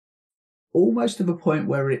 almost to the point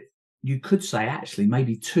where you could say actually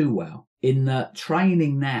maybe too well. In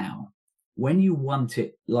training now, when you want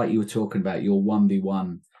it, like you were talking about your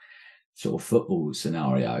 1v1 sort of football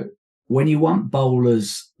scenario, when you want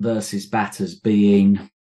bowlers versus batters being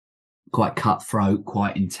quite cutthroat,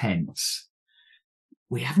 quite intense,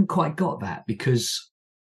 we haven't quite got that because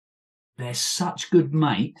they're such good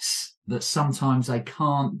mates that sometimes they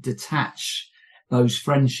can't detach those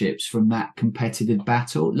friendships from that competitive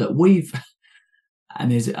battle. Look,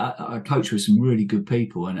 I coach with some really good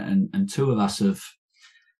people, and two of us have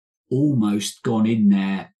almost gone in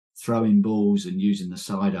there throwing balls and using the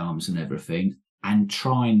sidearms and everything and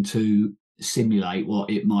trying to simulate what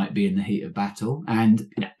it might be in the heat of battle. And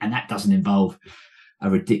that doesn't involve a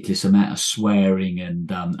ridiculous amount of swearing and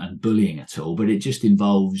bullying at all, but it just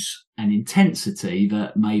involves an intensity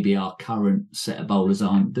that maybe our current set of bowlers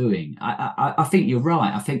aren't doing. I think you're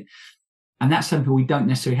right. I think, and that's something we don't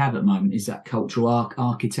necessarily have at the moment, is that cultural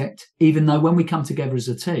architect. Even though when we come together as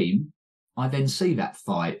a team, I then see that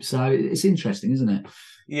fight. So it's interesting, isn't it?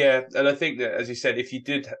 Yeah, and I think that, as you said, if you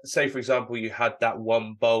did say, for example, you had that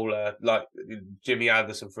one bowler like Jimmy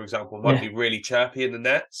Anderson, for example, might Yeah, be really chirpy in the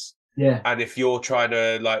nets. yeah, And if you're trying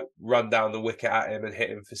to like run down the wicket at him and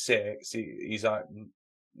hit him for six, he's like,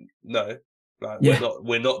 no, like yeah,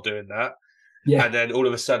 we're not doing that. yeah, And then all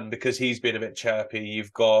of a sudden, because he's been a bit chirpy,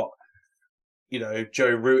 you've got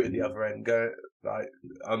Joe Root at the other end go like,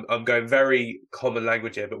 I'm going very common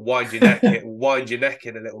language here, but wind your neck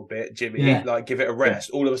in a little bit, Jimmy. yeah, Like give it a yeah, rest.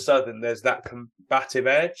 All of a sudden, there's that combative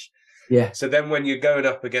edge. yeah, So then, when you're going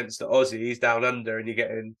up against the Aussies down under, and you're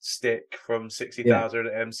getting stick from yeah, 60,000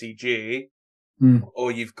 at MCG, Mm.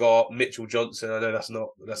 or you've got Mitchell Johnson. I know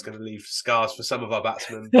that's going to leave scars for some of our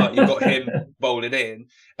batsmen, but you've got him bowling in.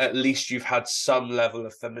 At least you've had some level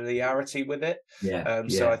of familiarity with it. Yeah,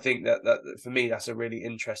 So yeah. I think that for me, that's a really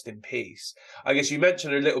interesting piece. I guess you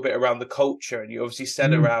mentioned a little bit around the culture, and you obviously said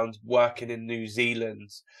Mm. around working in New Zealand,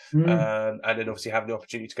 Mm. and then obviously having the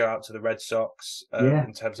opportunity to go out to the Red Sox Yeah,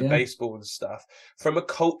 in terms of yeah. baseball and stuff. From a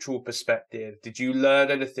cultural perspective, did you learn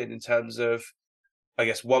anything in terms of, I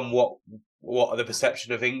guess, one, what the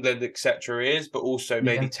perception of England, etc., is, but also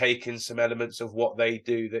maybe Yeah. taking some elements of what they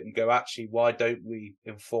do that you go, actually, why don't we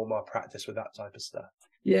inform our practice with that type of stuff?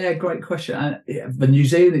 Yeah, great question. The New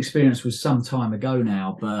Zealand experience was some time ago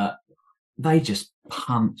now, but they just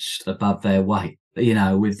punched above their weight,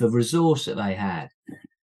 with the resource that they had.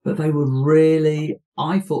 But they were really,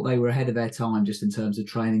 I thought they were ahead of their time just in terms of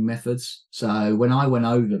training methods. So when I went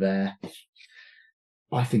over there,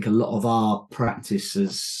 I think a lot of our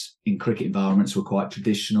practices in cricket environments were quite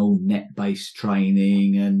traditional, net-based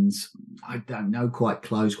training, and I don't know, quite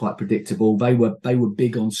close, quite predictable. They were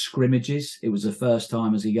big on scrimmages. It was the first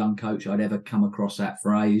time as a young coach I'd ever come across that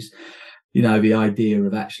phrase. The idea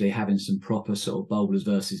of actually having some proper sort of bowlers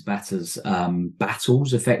versus batters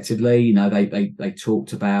battles effectively. They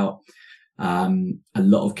talked about a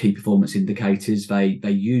lot of key performance indicators. They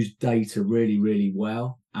used data really, really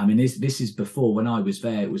well. I mean, this is before, when I was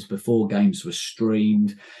there, it was before games were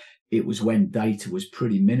streamed. It was when data was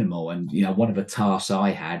pretty minimal. And, one of the tasks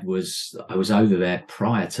I had was, I was over there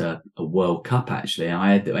prior to a World Cup, actually. And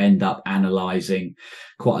I had to end up analysing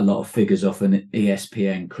quite a lot of figures off an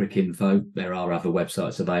ESPN Cricinfo. There are other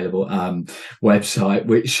websites available, website,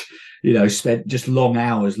 which, spent just long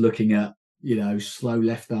hours looking at, slow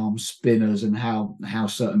left arm spinners and how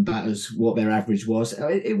certain batters, what their average was.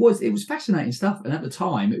 It was fascinating stuff, and at the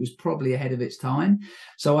time it was probably ahead of its time.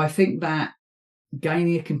 So I think that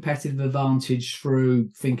gaining a competitive advantage through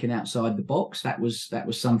thinking outside the box, that was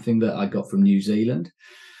something that I got from New Zealand.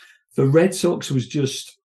 The Red Sox was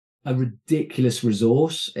just a ridiculous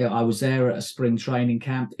resource. I was there at a spring training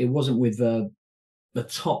camp. It wasn't with the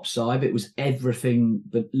top side, it was everything,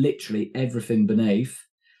 but literally everything beneath.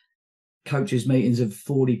 Coaches meetings of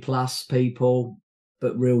 40 plus people,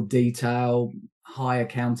 but real detail, high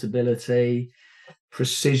accountability,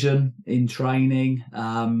 precision in training,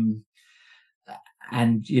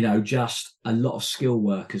 and just a lot of skill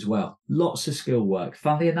work as well. Lots of skill work.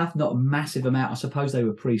 Funnily enough, not a massive amount. I suppose they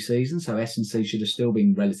were pre-season, so S&C should have still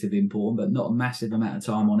been relatively important, but not a massive amount of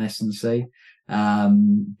time on S&C.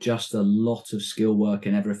 Just a lot of skill work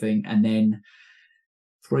and everything. And then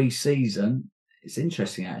pre-season, it's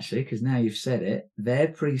interesting actually, because now you've said it, their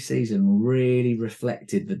pre-season really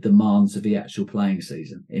reflected the demands of the actual playing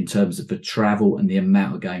season in terms of the travel and the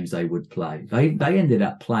amount of games they would play. They ended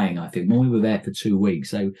up playing, I think, when we were there for 2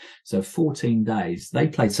 weeks, so 14 days, they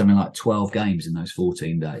played something like 12 games in those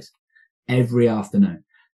 14 days, every afternoon.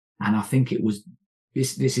 And I think it was,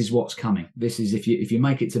 this is what's coming. This is, if you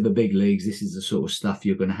make it to the big leagues, this is the sort of stuff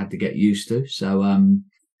you're going to have to get used to. So, and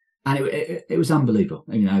it was unbelievable.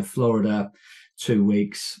 Florida, 2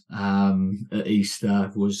 weeks at Easter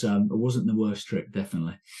wasn't the worst trip,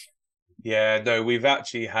 definitely. Yeah, no, we've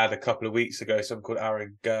actually had a couple of weeks ago someone called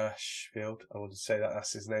Aaron Gershfield, I want to say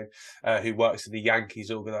that's his name, who works in the Yankees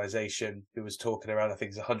organization, who was talking around, I think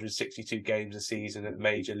it's 162 games a season at the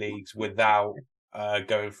major leagues without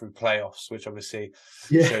going through playoffs, which obviously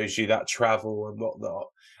shows you that travel and whatnot.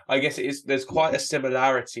 I guess there's quite a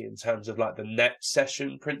similarity in terms of like the net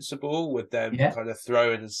session principle with them kind of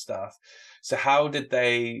throwing and stuff. So how did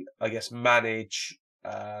they, I guess, manage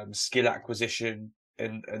skill acquisition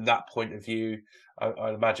in that point of view? I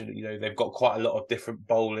imagine that, they've got quite a lot of different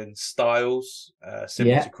bowling styles,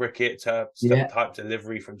 similar to cricket, type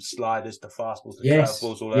delivery from sliders to fastballs to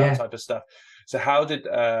curveballs, all that type of stuff. So how did,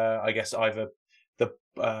 I guess, either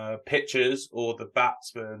the pitchers or the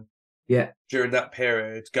batsmen during that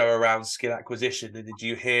period go around skill acquisition? And did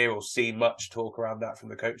you hear or see much talk around that from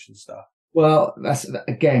the coaching staff? Well, that's,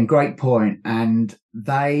 again, great point. And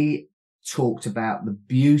they talked about the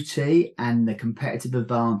beauty and the competitive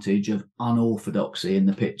advantage of unorthodoxy in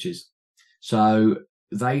the pitches. So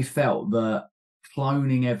they felt that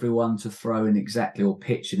cloning everyone to throw in exactly or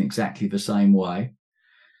pitch in exactly the same way,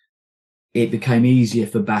 it became easier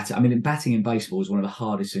for batting. I mean, batting in baseball is one of the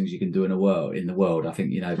hardest things you can do in the world. I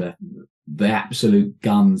think, the absolute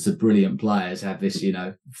guns, the brilliant players have this,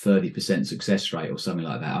 30% success rate or something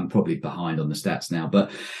like that. I'm probably behind on the stats now,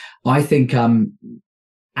 but I think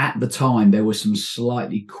at the time there were some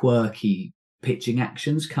slightly quirky pitching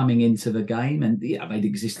actions coming into the game, and yeah, they'd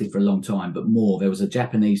existed for a long time, but more. There was a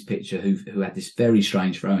Japanese pitcher who had this very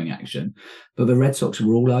strange throwing action, but the Red Sox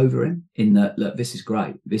were all over him in that, look, this is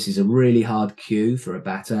great. This is a really hard cue for a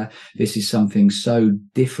batter. This is something so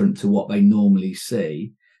different to what they normally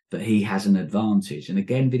see that he has an advantage. And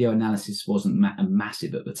again, video analysis wasn't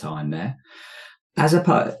massive at the time there. As a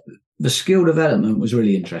part, the skill development was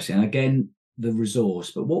really interesting. And again, the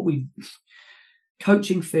resource, but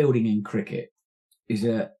coaching fielding in cricket is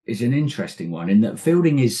an interesting one, in that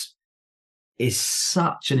fielding is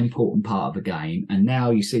such an important part of the game. And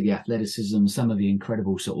now you see the athleticism, some of the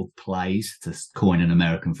incredible sort of plays, to coin an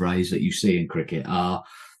American phrase, that you see in cricket are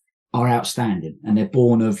outstanding, and they're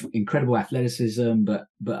born of incredible athleticism, but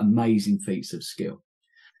amazing feats of skill.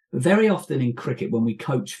 But very often in cricket, when we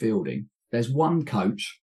coach fielding, there's one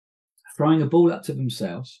coach throwing a ball up to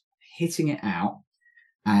themselves, hitting it out,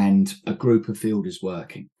 and a group of fielders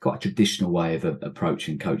working. Quite a traditional way of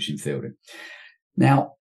approaching coaching fielding.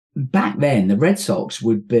 Now, back then, the Red Sox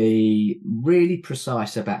would be really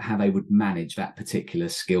precise about how they would manage that particular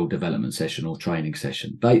skill development session or training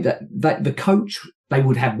session. They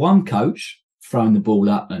would have one coach throwing the ball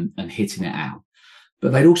up and hitting it out,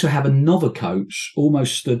 but they'd also have another coach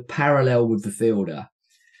almost stood parallel with the fielder.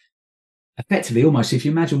 Effectively, almost, if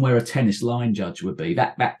you imagine where a tennis line judge would be,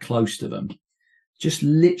 that close to them, just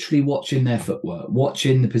literally watching their footwork,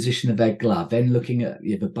 watching the position of their glove, then looking at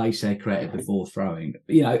the base they created before throwing,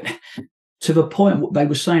 to the point they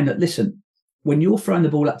were saying that, listen, when you're throwing the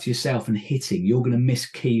ball up to yourself and hitting, you're going to miss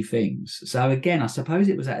key things. So again, I suppose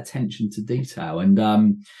it was that attention to detail.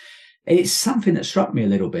 And it's something that struck me a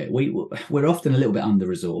little bit. We're often a little bit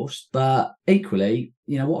under-resourced, but equally,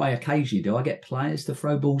 what I occasionally do, I get players to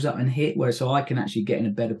throw balls up and hit, so I can actually get in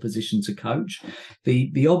a better position to coach.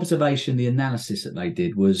 The observation, the analysis that they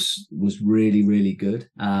did was really, really good.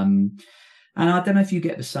 And I don't know if you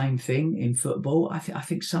get the same thing in football. I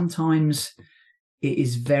think sometimes it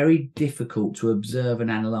is very difficult to observe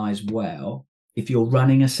and analyse well if you're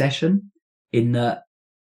running a session, in that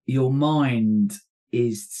your mind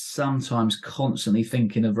is sometimes constantly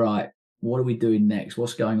thinking of, right, what are we doing next?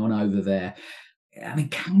 What's going on over there? I mean,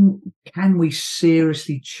 can we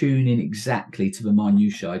seriously tune in exactly to the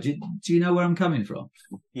minutiae? Do you know where I'm coming from?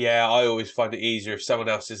 Yeah, I always find it easier if someone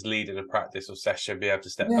else is leading a practice or session, be able to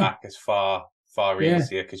step back is far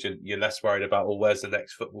easier, because you're less worried about, where's the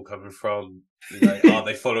next football coming from? Are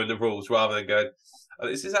they following the rules, rather than going, oh,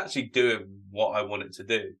 this is actually doing what I want it to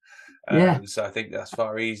do. So I think that's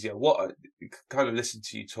far easier. What I kind of listened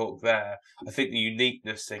to you talk there, I think the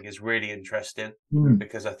uniqueness thing is really interesting,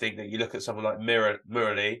 because I think that you look at someone like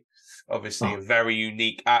Murali, obviously a very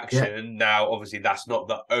unique action. Now, obviously, that's not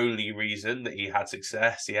the only reason that he had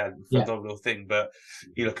success. He had a phenomenal thing, but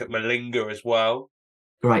you look at Malinga as well.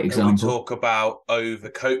 Great example. We talk about over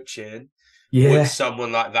coaching. Would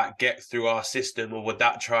someone like that get through our system, or would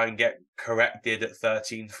that try and get corrected at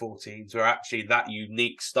 13, 14? So actually that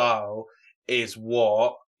unique style is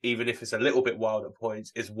what, even if it's a little bit wild at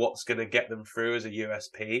points, is what's going to get them through as a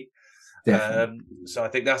USP. So I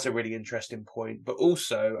think that's a really interesting point. But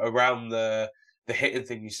also around the hitting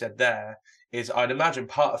thing you said there, is I'd imagine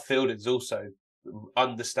part of fielding is also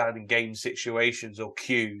understanding game situations or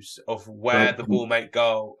cues of where the ball may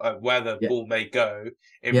go, ball may go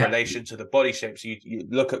in relation to the body shape. So you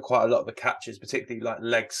look at quite a lot of the catches, particularly like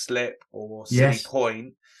leg slip or silly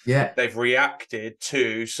point. They've reacted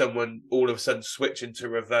to someone all of a sudden switching to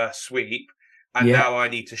reverse sweep, and now I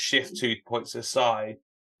need to shift 2 points aside.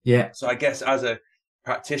 So I guess as a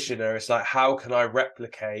practitioner, it's like, how can I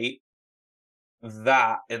replicate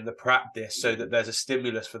that in the practice so that there's a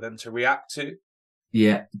stimulus for them to react to?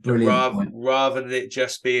 Brilliant. Rather than it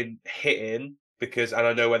just being hitting, and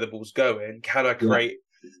I know where the ball's going, can I create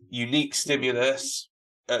unique stimulus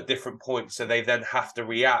at different points, so they then have to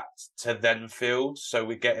react to then field, so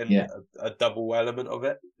we're getting a double element of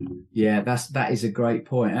it? That is a great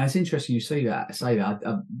point, and it's interesting you say that. I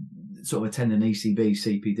sort of attended an ECB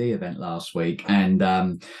CPD event last week,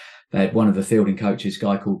 and they had one of the fielding coaches, a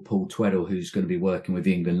guy called Paul Tweddle, who's going to be working with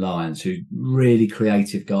the England Lions, who's really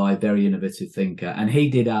creative guy, very innovative thinker. And he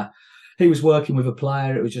was working with a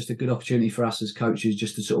player. It was just a good opportunity for us as coaches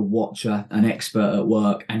just to sort of watch an expert at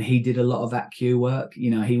work. And he did a lot of that cue work.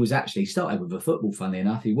 He was actually started with a football, funnily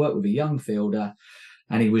enough. He worked with a young fielder,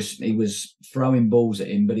 and he was throwing balls at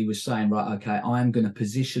him, but he was saying, right, okay, I'm going to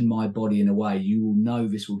position my body in a way you will know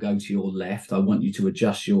this will go to your left. I want you to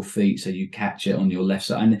adjust your feet so you catch it on your left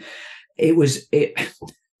side. And it was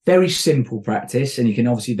very simple practice, and you can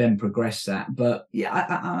obviously then progress that. But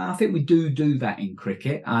I think we do that in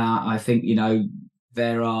cricket. I think,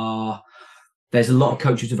 there are There's a lot of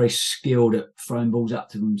coaches who are very skilled at throwing balls up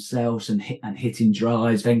to themselves and hitting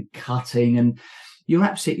drives, then cutting. And you're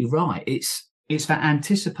absolutely right. It's that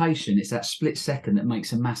anticipation. It's that split second that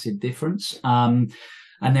makes a massive difference. And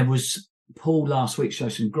there was Paul last week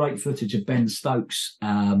showed some great footage of Ben Stokes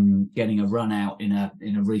getting a run out in a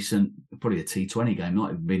recent, probably a T20 game,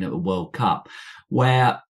 not even been at the World Cup,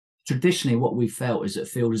 where traditionally what we felt is that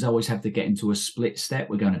fielders always have to get into a split step.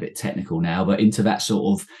 We're going a bit technical now, but into that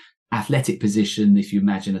sort of athletic position, if you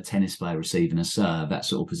imagine a tennis player receiving a serve, that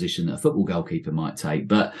sort of position that a football goalkeeper might take.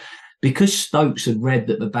 But because Stokes had read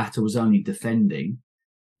that the batter was only defending,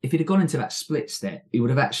 if he'd have gone into that split step, he would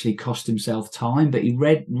have actually cost himself time. But he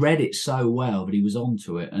read it so well that he was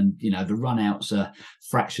onto it. And, you know, the run outs are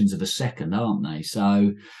fractions of a second, aren't they?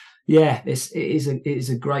 So, yeah, it is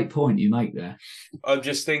a great point you make there. I'm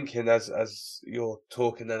just thinking as you're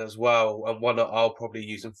talking then as well, and one that I'll probably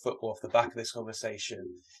use in football off the back of this conversation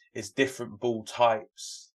is different ball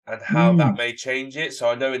types and how that may change it. So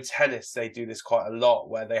I know in tennis they do this quite a lot,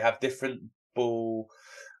 where they have different ball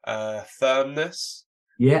firmness.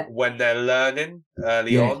 Yeah. When they're learning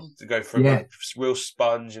early on to go from a real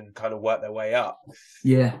sponge and kind of work their way up.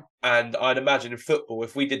 Yeah. And I'd imagine in football,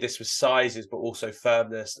 if we did this with sizes, but also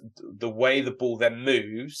firmness, the way the ball then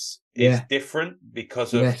moves is different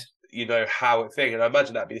because of, you know, how it thing. And I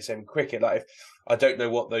imagine that'd be the same in cricket. Like, I don't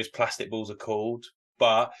know what those plastic balls are called,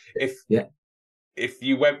 but if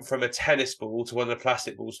you went from a tennis ball to one of the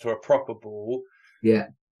plastic balls to a proper ball,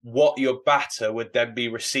 what your batter would then be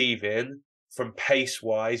receiving from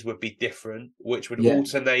pace-wise would be different, which would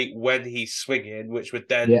alternate when he's swinging, which would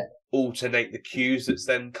then alternate the cues that's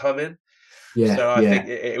then coming. So I think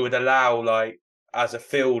it would allow, like, as a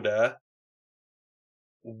fielder,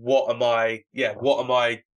 what am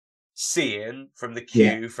I seeing from the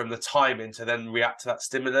cue, from the timing to then react to that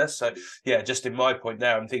stimulus? So, just in my point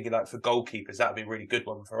there, I'm thinking, like, for goalkeepers, that would be a really good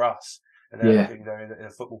one for us. And then, you know, in a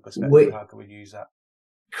football perspective, how can we use that?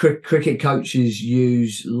 Cricket coaches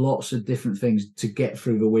use lots of different things to get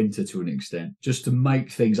through the winter to an extent, just to make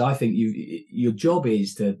things. I think your job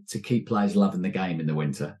is to keep players loving the game in the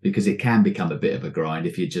winter, because it can become a bit of a grind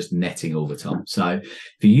if you're just netting all the time. So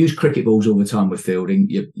if you use cricket balls all the time with fielding,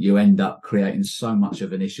 you end up creating so much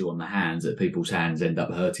of an issue on the hands that people's hands end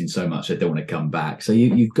up hurting so much they don't want to come back. So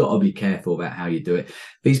you've got to be careful about how you do it.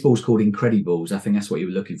 These balls called Incrediballs, I think that's what you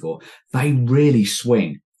were looking for. They really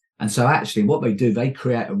swing. And so actually what they do, they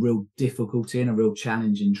create a real difficulty and a real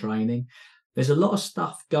challenge in training. There's a lot of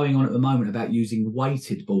stuff going on at the moment about using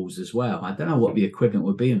weighted balls as well. I don't know what the equivalent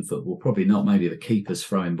would be in football. Probably not, maybe the keepers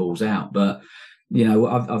throwing balls out. But, you know,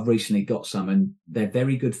 I've recently got some, and they're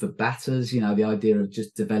very good for batters. You know, the idea of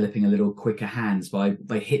just developing a little quicker hands by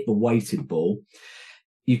they hit the weighted ball.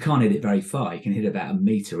 You can't hit it very far. You can hit about a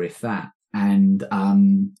metre, if that. And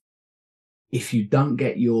if you don't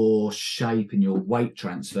get your shape and your weight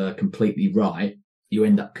transfer completely right, you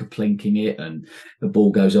end up kaplinking it and the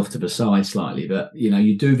ball goes off to the side slightly. But, you know,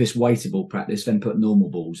 you do this weighted ball practice, then put normal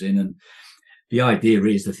balls in. And the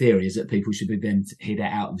theory is that people should be then hit it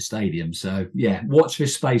out of the stadium. So, watch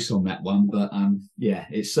this space on that one. But,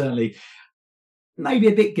 it's certainly maybe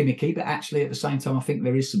a bit gimmicky, but actually at the same time, I think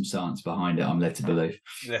there is some science behind it, I'm led to believe.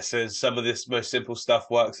 Listen, some of this most simple stuff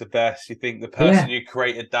works the best. You think the person who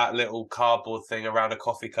created that little cardboard thing around a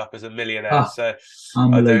coffee cup is a millionaire. So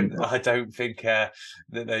I don't think that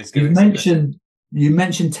those gimmicks. You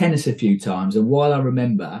mentioned tennis a few times, and while I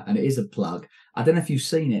remember, and it is a plug, I don't know if you've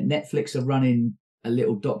seen it, Netflix are running a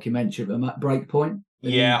little documentary at Breakpoint.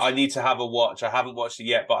 I need to have a watch. I haven't watched it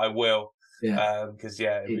yet, but I will. Because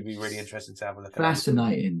it would be really interesting to have a look at.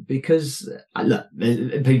 Fascinating, because look,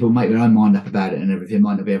 people make their own mind up about it and everything. It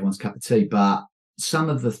might not be everyone's cup of tea, but some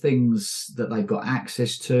of the things that they've got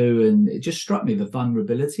access to, and it just struck me the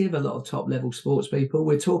vulnerability of a lot of top level sports people.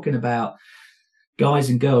 We're talking about guys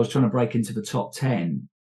and girls trying to break into the top 10,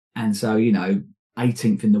 and so, you know,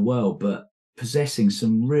 18th in the world, but possessing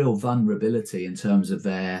some real vulnerability in terms of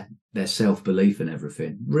their self-belief and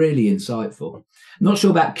everything. Really insightful. Not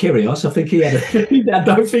sure about Kyrgios. I think I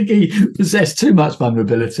don't think he possessed too much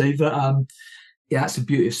vulnerability, but that's the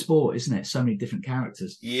beauty of sport, isn't it? So many different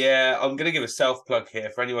characters. Yeah, I'm going to give a self-plug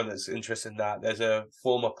here for anyone that's interested in that. There's a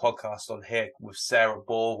former podcast on here with Sarah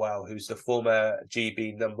Borwell, who's the former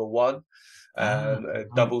GB #1 a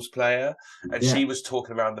doubles player, and she was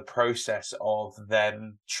talking around the process of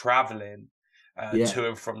them traveling to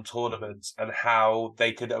and from tournaments, and how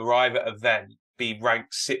they could arrive at an event, be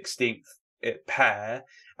ranked 16th at pair,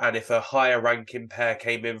 and if a higher ranking pair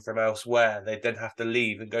came in from elsewhere, they'd then have to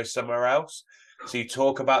leave and go somewhere else. So you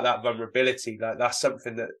talk about that vulnerability, like that's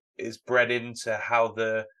something that is bred into how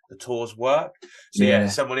the tours work. So yeah, if Yeah.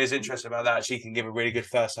 someone is interested about that, she can give a really good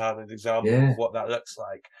first-hand example of Yeah. what that looks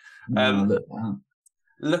like. No, Um, look.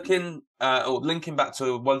 Looking or linking back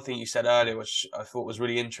to one thing you said earlier, which I thought was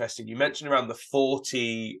really interesting, you mentioned around the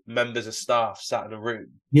 40 members of staff sat in a room.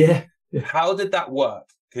 Yeah. How did that work?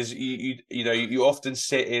 Because you often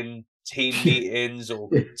sit in team meetings or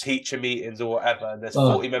Yeah. teacher meetings or whatever, and there's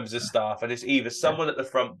Oh, 40 members of staff, and it's either yeah. someone at the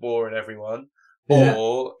front boring everyone, Yeah.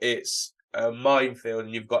 or it's a minefield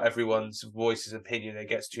and you've got everyone's voice's opinion. It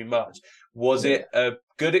gets too much. Was Yeah. it a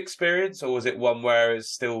good experience, or was it one where it's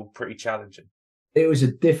still pretty challenging? It was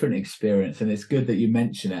a different experience, and it's good that you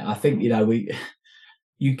mention it. I think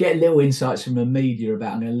you get little insights from the media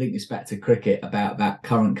about. I'm going to link this back to cricket about that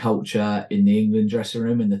current culture in the England dressing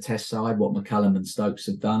room and the Test side, what McCullum and Stokes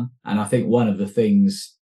have done. And I think one of the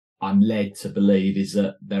things I'm led to believe is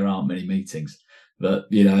that there aren't many meetings, but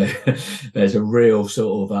there's a real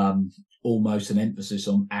sort of almost an emphasis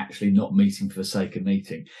on actually not meeting for the sake of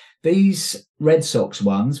meeting. These Red Sox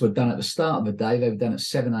ones were done at the start of the day. They were done at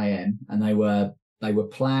 7 a.m. and they were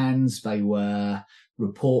plans, they were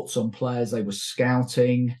reports on players, they were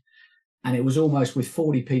scouting, and it was almost with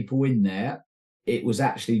 40 people in there. It was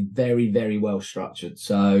actually very, very well structured.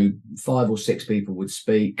 So 5 or 6 people would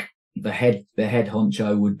speak. The head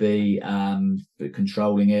honcho would be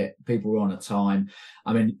controlling it. People were on a time.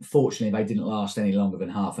 I mean, fortunately, they didn't last any longer than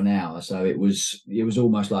half an hour. So it was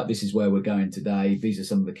almost like, this is where we're going today. These are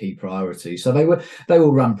some of the key priorities. So they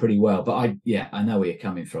will run pretty well. But I know where you're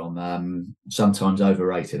coming from. Sometimes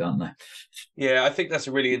overrated, aren't they? Yeah, I think that's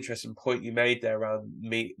a really interesting point you made there around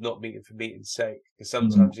not meeting for meeting's sake. Because Mm.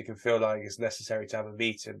 sometimes you can feel like it's necessary to have a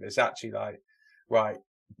meeting, but it's actually like, right,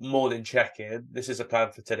 morning check-in. This is a plan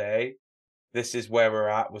for today. This is where we're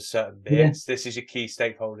at with certain Yeah, bits. This is your key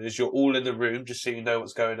stakeholders. You're all in the room just so you know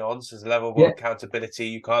what's going on. So there's a level of yeah, accountability.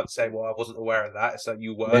 You can't say, well, I wasn't aware of that. It's like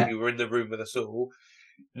yeah, you were in the room with us all.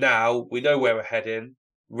 Now we know where we're heading.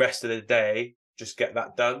 Rest of the day, just get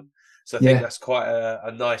that done. So I think yeah, that's quite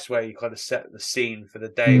a nice way you kind of set the scene for the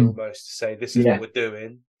day mm, almost to say, this is what yeah, we're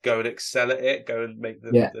doing. Go and excel at it. Go and make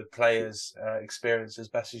yeah. the players experience as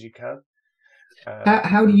best as you can.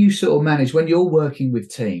 How do you sort of manage when you're working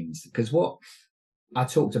with teams? Because what I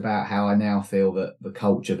talked about, how I now feel that the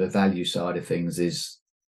culture, the value side of things is,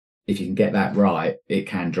 if you can get that right, it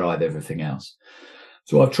can drive everything else.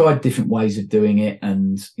 So I've tried different ways of doing it.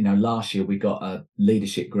 And, last year we got a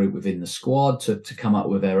leadership group within the squad to come up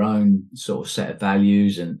with their own sort of set of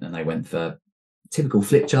values. And they went for typical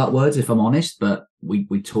flip chart words, if I'm honest, but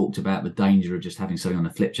we talked about the danger of just having something on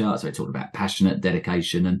a flip chart. So we talked about passionate,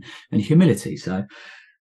 dedication and humility. So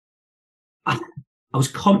I was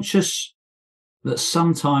conscious that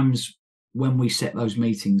sometimes when we set those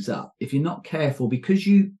meetings up, if you're not careful, because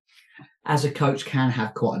you as a coach can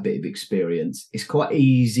have quite a bit of experience, it's quite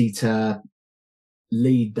easy to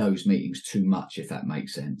lead those meetings too much, if that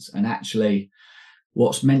makes sense. And actually,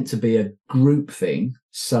 what's meant to be a group thing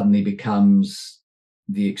suddenly becomes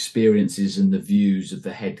the experiences and the views of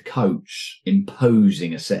the head coach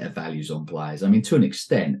imposing a set of values on players. I mean, to an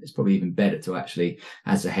extent, it's probably even better to actually,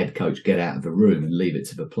 as a head coach, get out of the room and leave it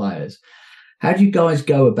to the players. How do you guys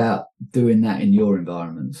go about doing that in your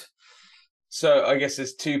environments? So I guess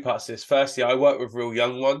there's two parts to this. Firstly, I work with real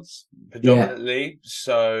young ones Yeah, predominantly.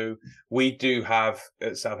 So we do have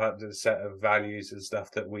at Southampton a set of values and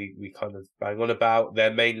stuff that we kind of bang on about.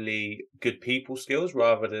 They're mainly good people skills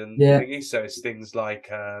rather than yeah, thingy. So it's things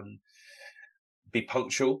like be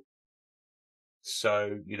punctual.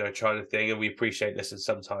 So, trying to think, and we appreciate this, and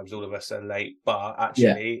sometimes all of us are late. But yeah,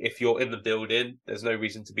 actually, if you're in the building, there's no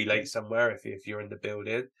reason to be late somewhere if you're in the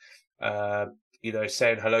building.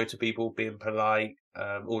 Saying hello to people, being polite,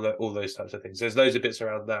 all those types of things. There's loads of bits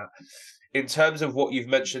around that. In terms of what you've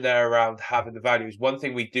mentioned there around having the values, one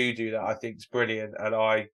thing we do that I think is brilliant,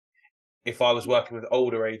 and if I was working with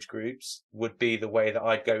older age groups, would be the way that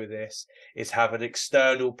I'd go with this, is have an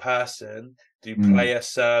external person do mm, player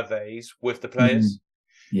surveys with the mm, players.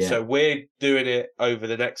 yeah, So we're doing it over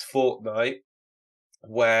the next fortnight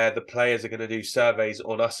where the players are going to do surveys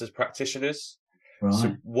on us as practitioners. So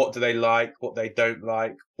right, what do they like, what they don't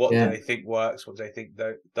like, what do yeah, they think works, what do they think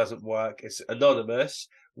doesn't work? It's anonymous.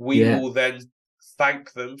 We yeah, will then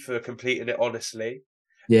thank them for completing it honestly,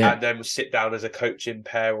 yeah, and then we'll sit down as a coaching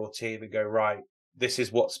pair or team and go, right, this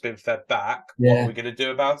is what's been fed back. What are yeah, we going to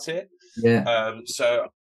do about it? yeah, So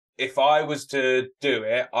if I was to do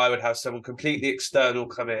it, I would have someone completely external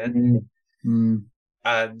come in mm, mm,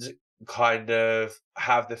 and kind of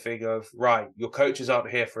have the thing of, right, your coaches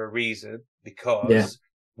aren't here for a reason yeah, because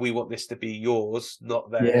we want this to be yours, not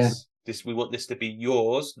yeah, theirs. We want this to be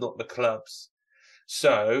yours, not the club's.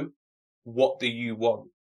 So what do you want?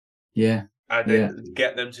 Yeah. And Yeah. then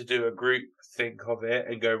get them to do a group think of it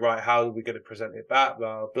and go, right, how are we going to present it back,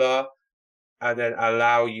 blah, blah. And then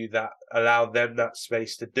allow them that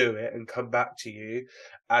space to do it and come back to you.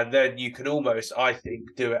 And then you can almost, I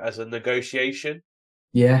think, do it as a negotiation.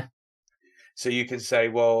 Yeah. So you can say,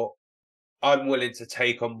 well, I'm willing to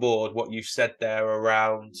take on board what you've said there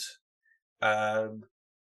around, um,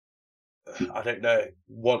 I don't know,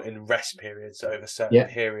 wanting rest periods over a certain Yeah.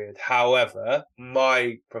 period. However,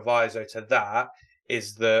 my proviso to that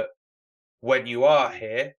is that when you are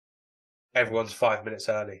here, everyone's 5 minutes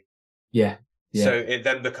early. Yeah. So Yeah. it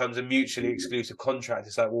then becomes a mutually exclusive contract.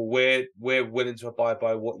 It's like, well, we're willing to abide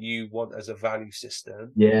by what you want as a value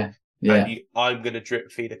system, Yeah. and Yeah. I'm going to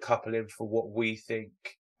drip feed a couple in for what we think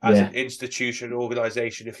as an Yeah. institution,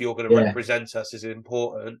 organisation, if you're going to Yeah. represent us, is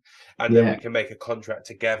important, and then we Yeah. can make a contract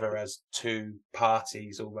together as two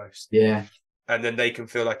parties almost, Yeah. and then they can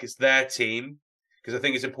feel like it's their team. Because I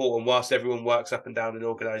think it's important, whilst everyone works up and down an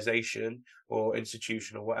organisation or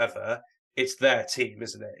institution or whatever, it's their team,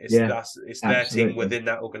 isn't it? Yeah. It's their team Absolutely. within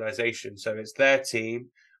that organisation. So it's their team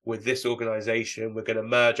with this organisation. We're going to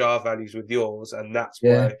merge our values with yours, and that's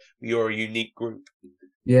Yeah. why you're a unique group.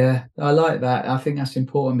 Yeah. I like that. I think that's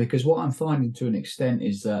important because what I'm finding to an extent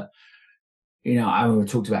is that, I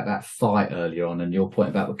talked about that fight earlier on, and your point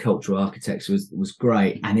about the cultural architects was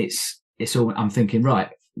great. And it's all I'm thinking, right,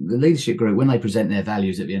 the leadership group, when they present their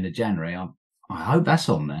values at the end of January, I hope that's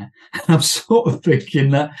on there. And I'm sort of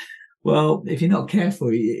thinking that, well, if you're not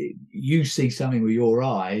careful, you see something with your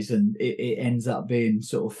eyes, and it ends up being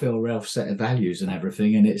sort of Phil Relf's set of values and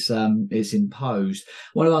everything, and it's imposed.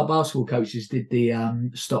 One of our basketball coaches did the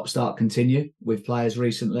stop, start, continue with players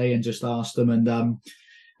recently, and just asked them, and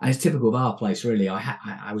it's typical of our place, really.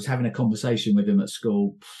 I was having a conversation with him at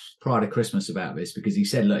school prior to Christmas about this because he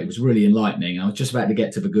said, look, it was really enlightening. I was just about to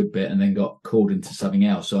get to the good bit and then got called into something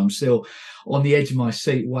else. So I'm still on the edge of my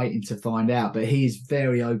seat waiting to find out. But he is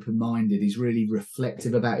very open-minded. He's really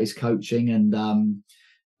reflective about his coaching. And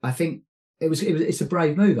I think it's a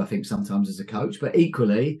brave move, I think, sometimes as a coach. But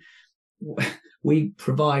equally, we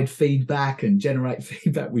provide feedback and generate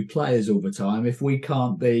feedback with players all the time. If we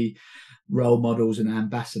can't be role models and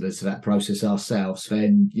ambassadors to that process ourselves,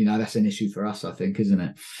 then that's an issue for us, I think, isn't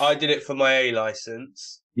it? I did it for my A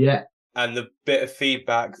license, Yeah. and the bit of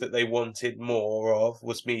feedback that they wanted more of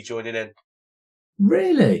was me joining in.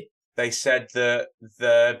 Really? They said that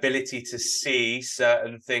the ability to see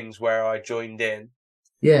certain things where I joined in,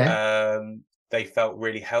 Yeah. they felt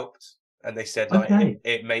really helped. And they said, like, Okay.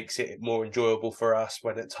 it makes it more enjoyable for us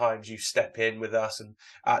when at times you step in with us and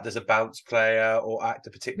act as a bounce player or act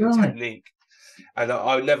a particular Right. technique. And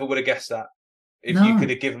I never would have guessed that. If you could No.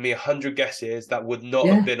 have given me 100 guesses, that would not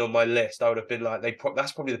have Yeah. been on my list. I would have been like,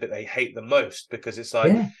 that's probably the bit they hate the most, because it's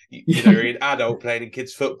like, Yeah. you're an adult playing in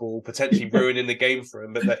kids' football, potentially ruining the game for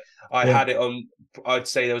them. But I Yeah. had it on, I'd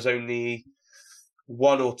say there was only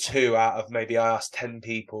one or two out of maybe I asked 10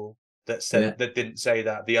 people Yeah. that didn't say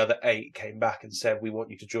that. The other 8 came back and said, we want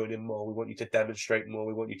you to join in more. We want you to demonstrate more.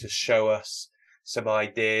 We want you to show us some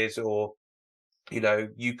ideas, or,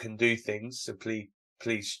 you can do things. So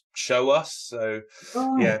please show us. So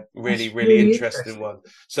Right. yeah, really, That's really really interesting interesting. one.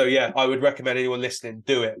 So yeah, I would recommend anyone listening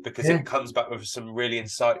do it, because Yeah. it comes back with some really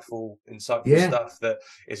insightful Yeah. stuff that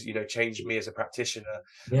is, changed me as a practitioner.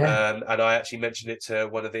 Yeah. And I actually mentioned it to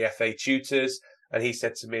one of the FA tutors, and he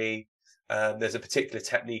said to me, there's a particular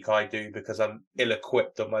technique I do because I'm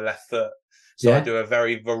ill-equipped on my left foot. So I Yeah. do a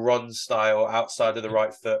very Veron style outside of the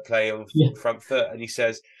right foot play on Yeah. front foot. And he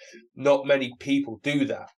says, not many people do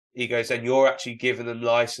that. He goes, and you're actually giving them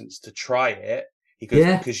license to try it. He goes,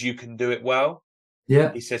 Yeah. because you can do it well.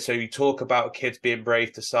 Yeah. He said, so you talk about kids being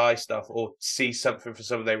brave to try stuff or see something from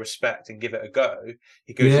someone they respect and give it a go.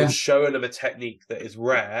 He goes, you're Yeah. showing them a technique that is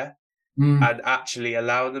rare Mm. and actually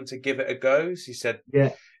allowing them to give it a go. So he said,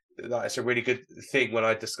 Yeah. that's a really good thing when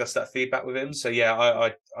I discussed that feedback with him. So yeah,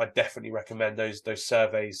 I definitely recommend those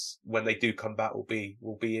surveys when they do come back. Will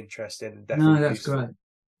be interesting and No, definitely that's useful. great.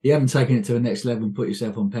 You haven't taken it to the next level and put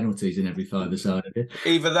yourself on penalties in every five aside, have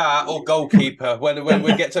Either that or goalkeeper. When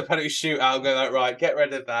we get to a penalty shootout, I'm going like, right, get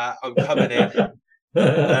rid of that. I'm coming in. We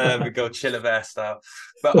you? go Chilavert style.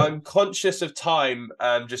 But I'm conscious of time,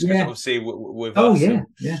 just because Yeah. obviously with Oh, us, yeah. and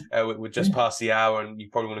Yeah. we're just Yeah. past the hour, and you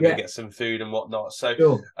probably want to go Yeah. get some food and whatnot. So,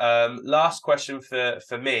 Sure. last question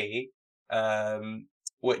for me, um,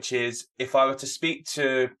 which is, if I were to speak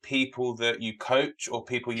to people that you coach or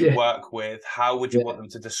people you Yeah. work with, how would you Yeah. want them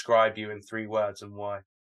to describe you in 3 words, and why?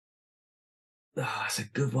 Oh, that's a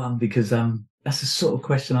good one because that's the sort of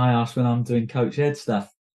question I ask when I'm doing coach ed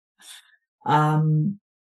stuff. Um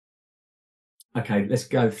Okay, let's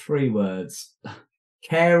go 3 words.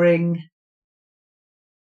 Caring,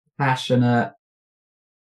 passionate,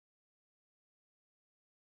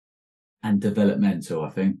 and developmental, I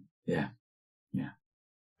think. Yeah.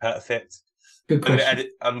 Perfect. Good question.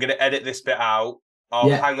 I'm gonna edit this bit out. I'll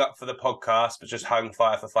Yeah, hang up for the podcast, but just hang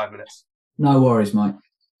fire for 5 minutes. no worries, Mike.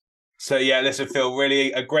 So yeah, listen, Phil,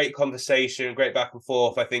 really a great conversation, great back and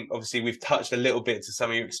forth. I think obviously we've touched a little bit to some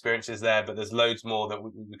of your experiences there, but there's loads more that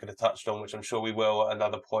we could have touched on, which I'm sure we will at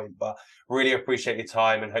another point. But really appreciate your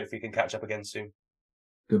time and hopefully you can catch up again soon.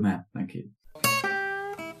 Good man. Thank you.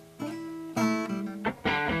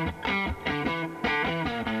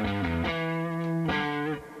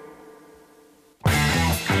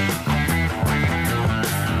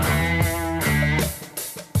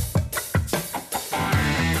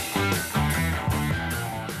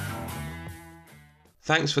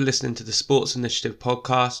 Thanks for listening to the Sports Initiative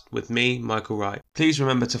podcast with me, Michael Wright. Please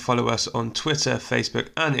remember to follow us on Twitter, Facebook,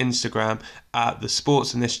 and Instagram at the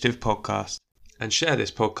Sports Initiative Podcast and share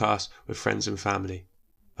this podcast with friends and family.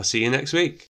 I'll see you next week.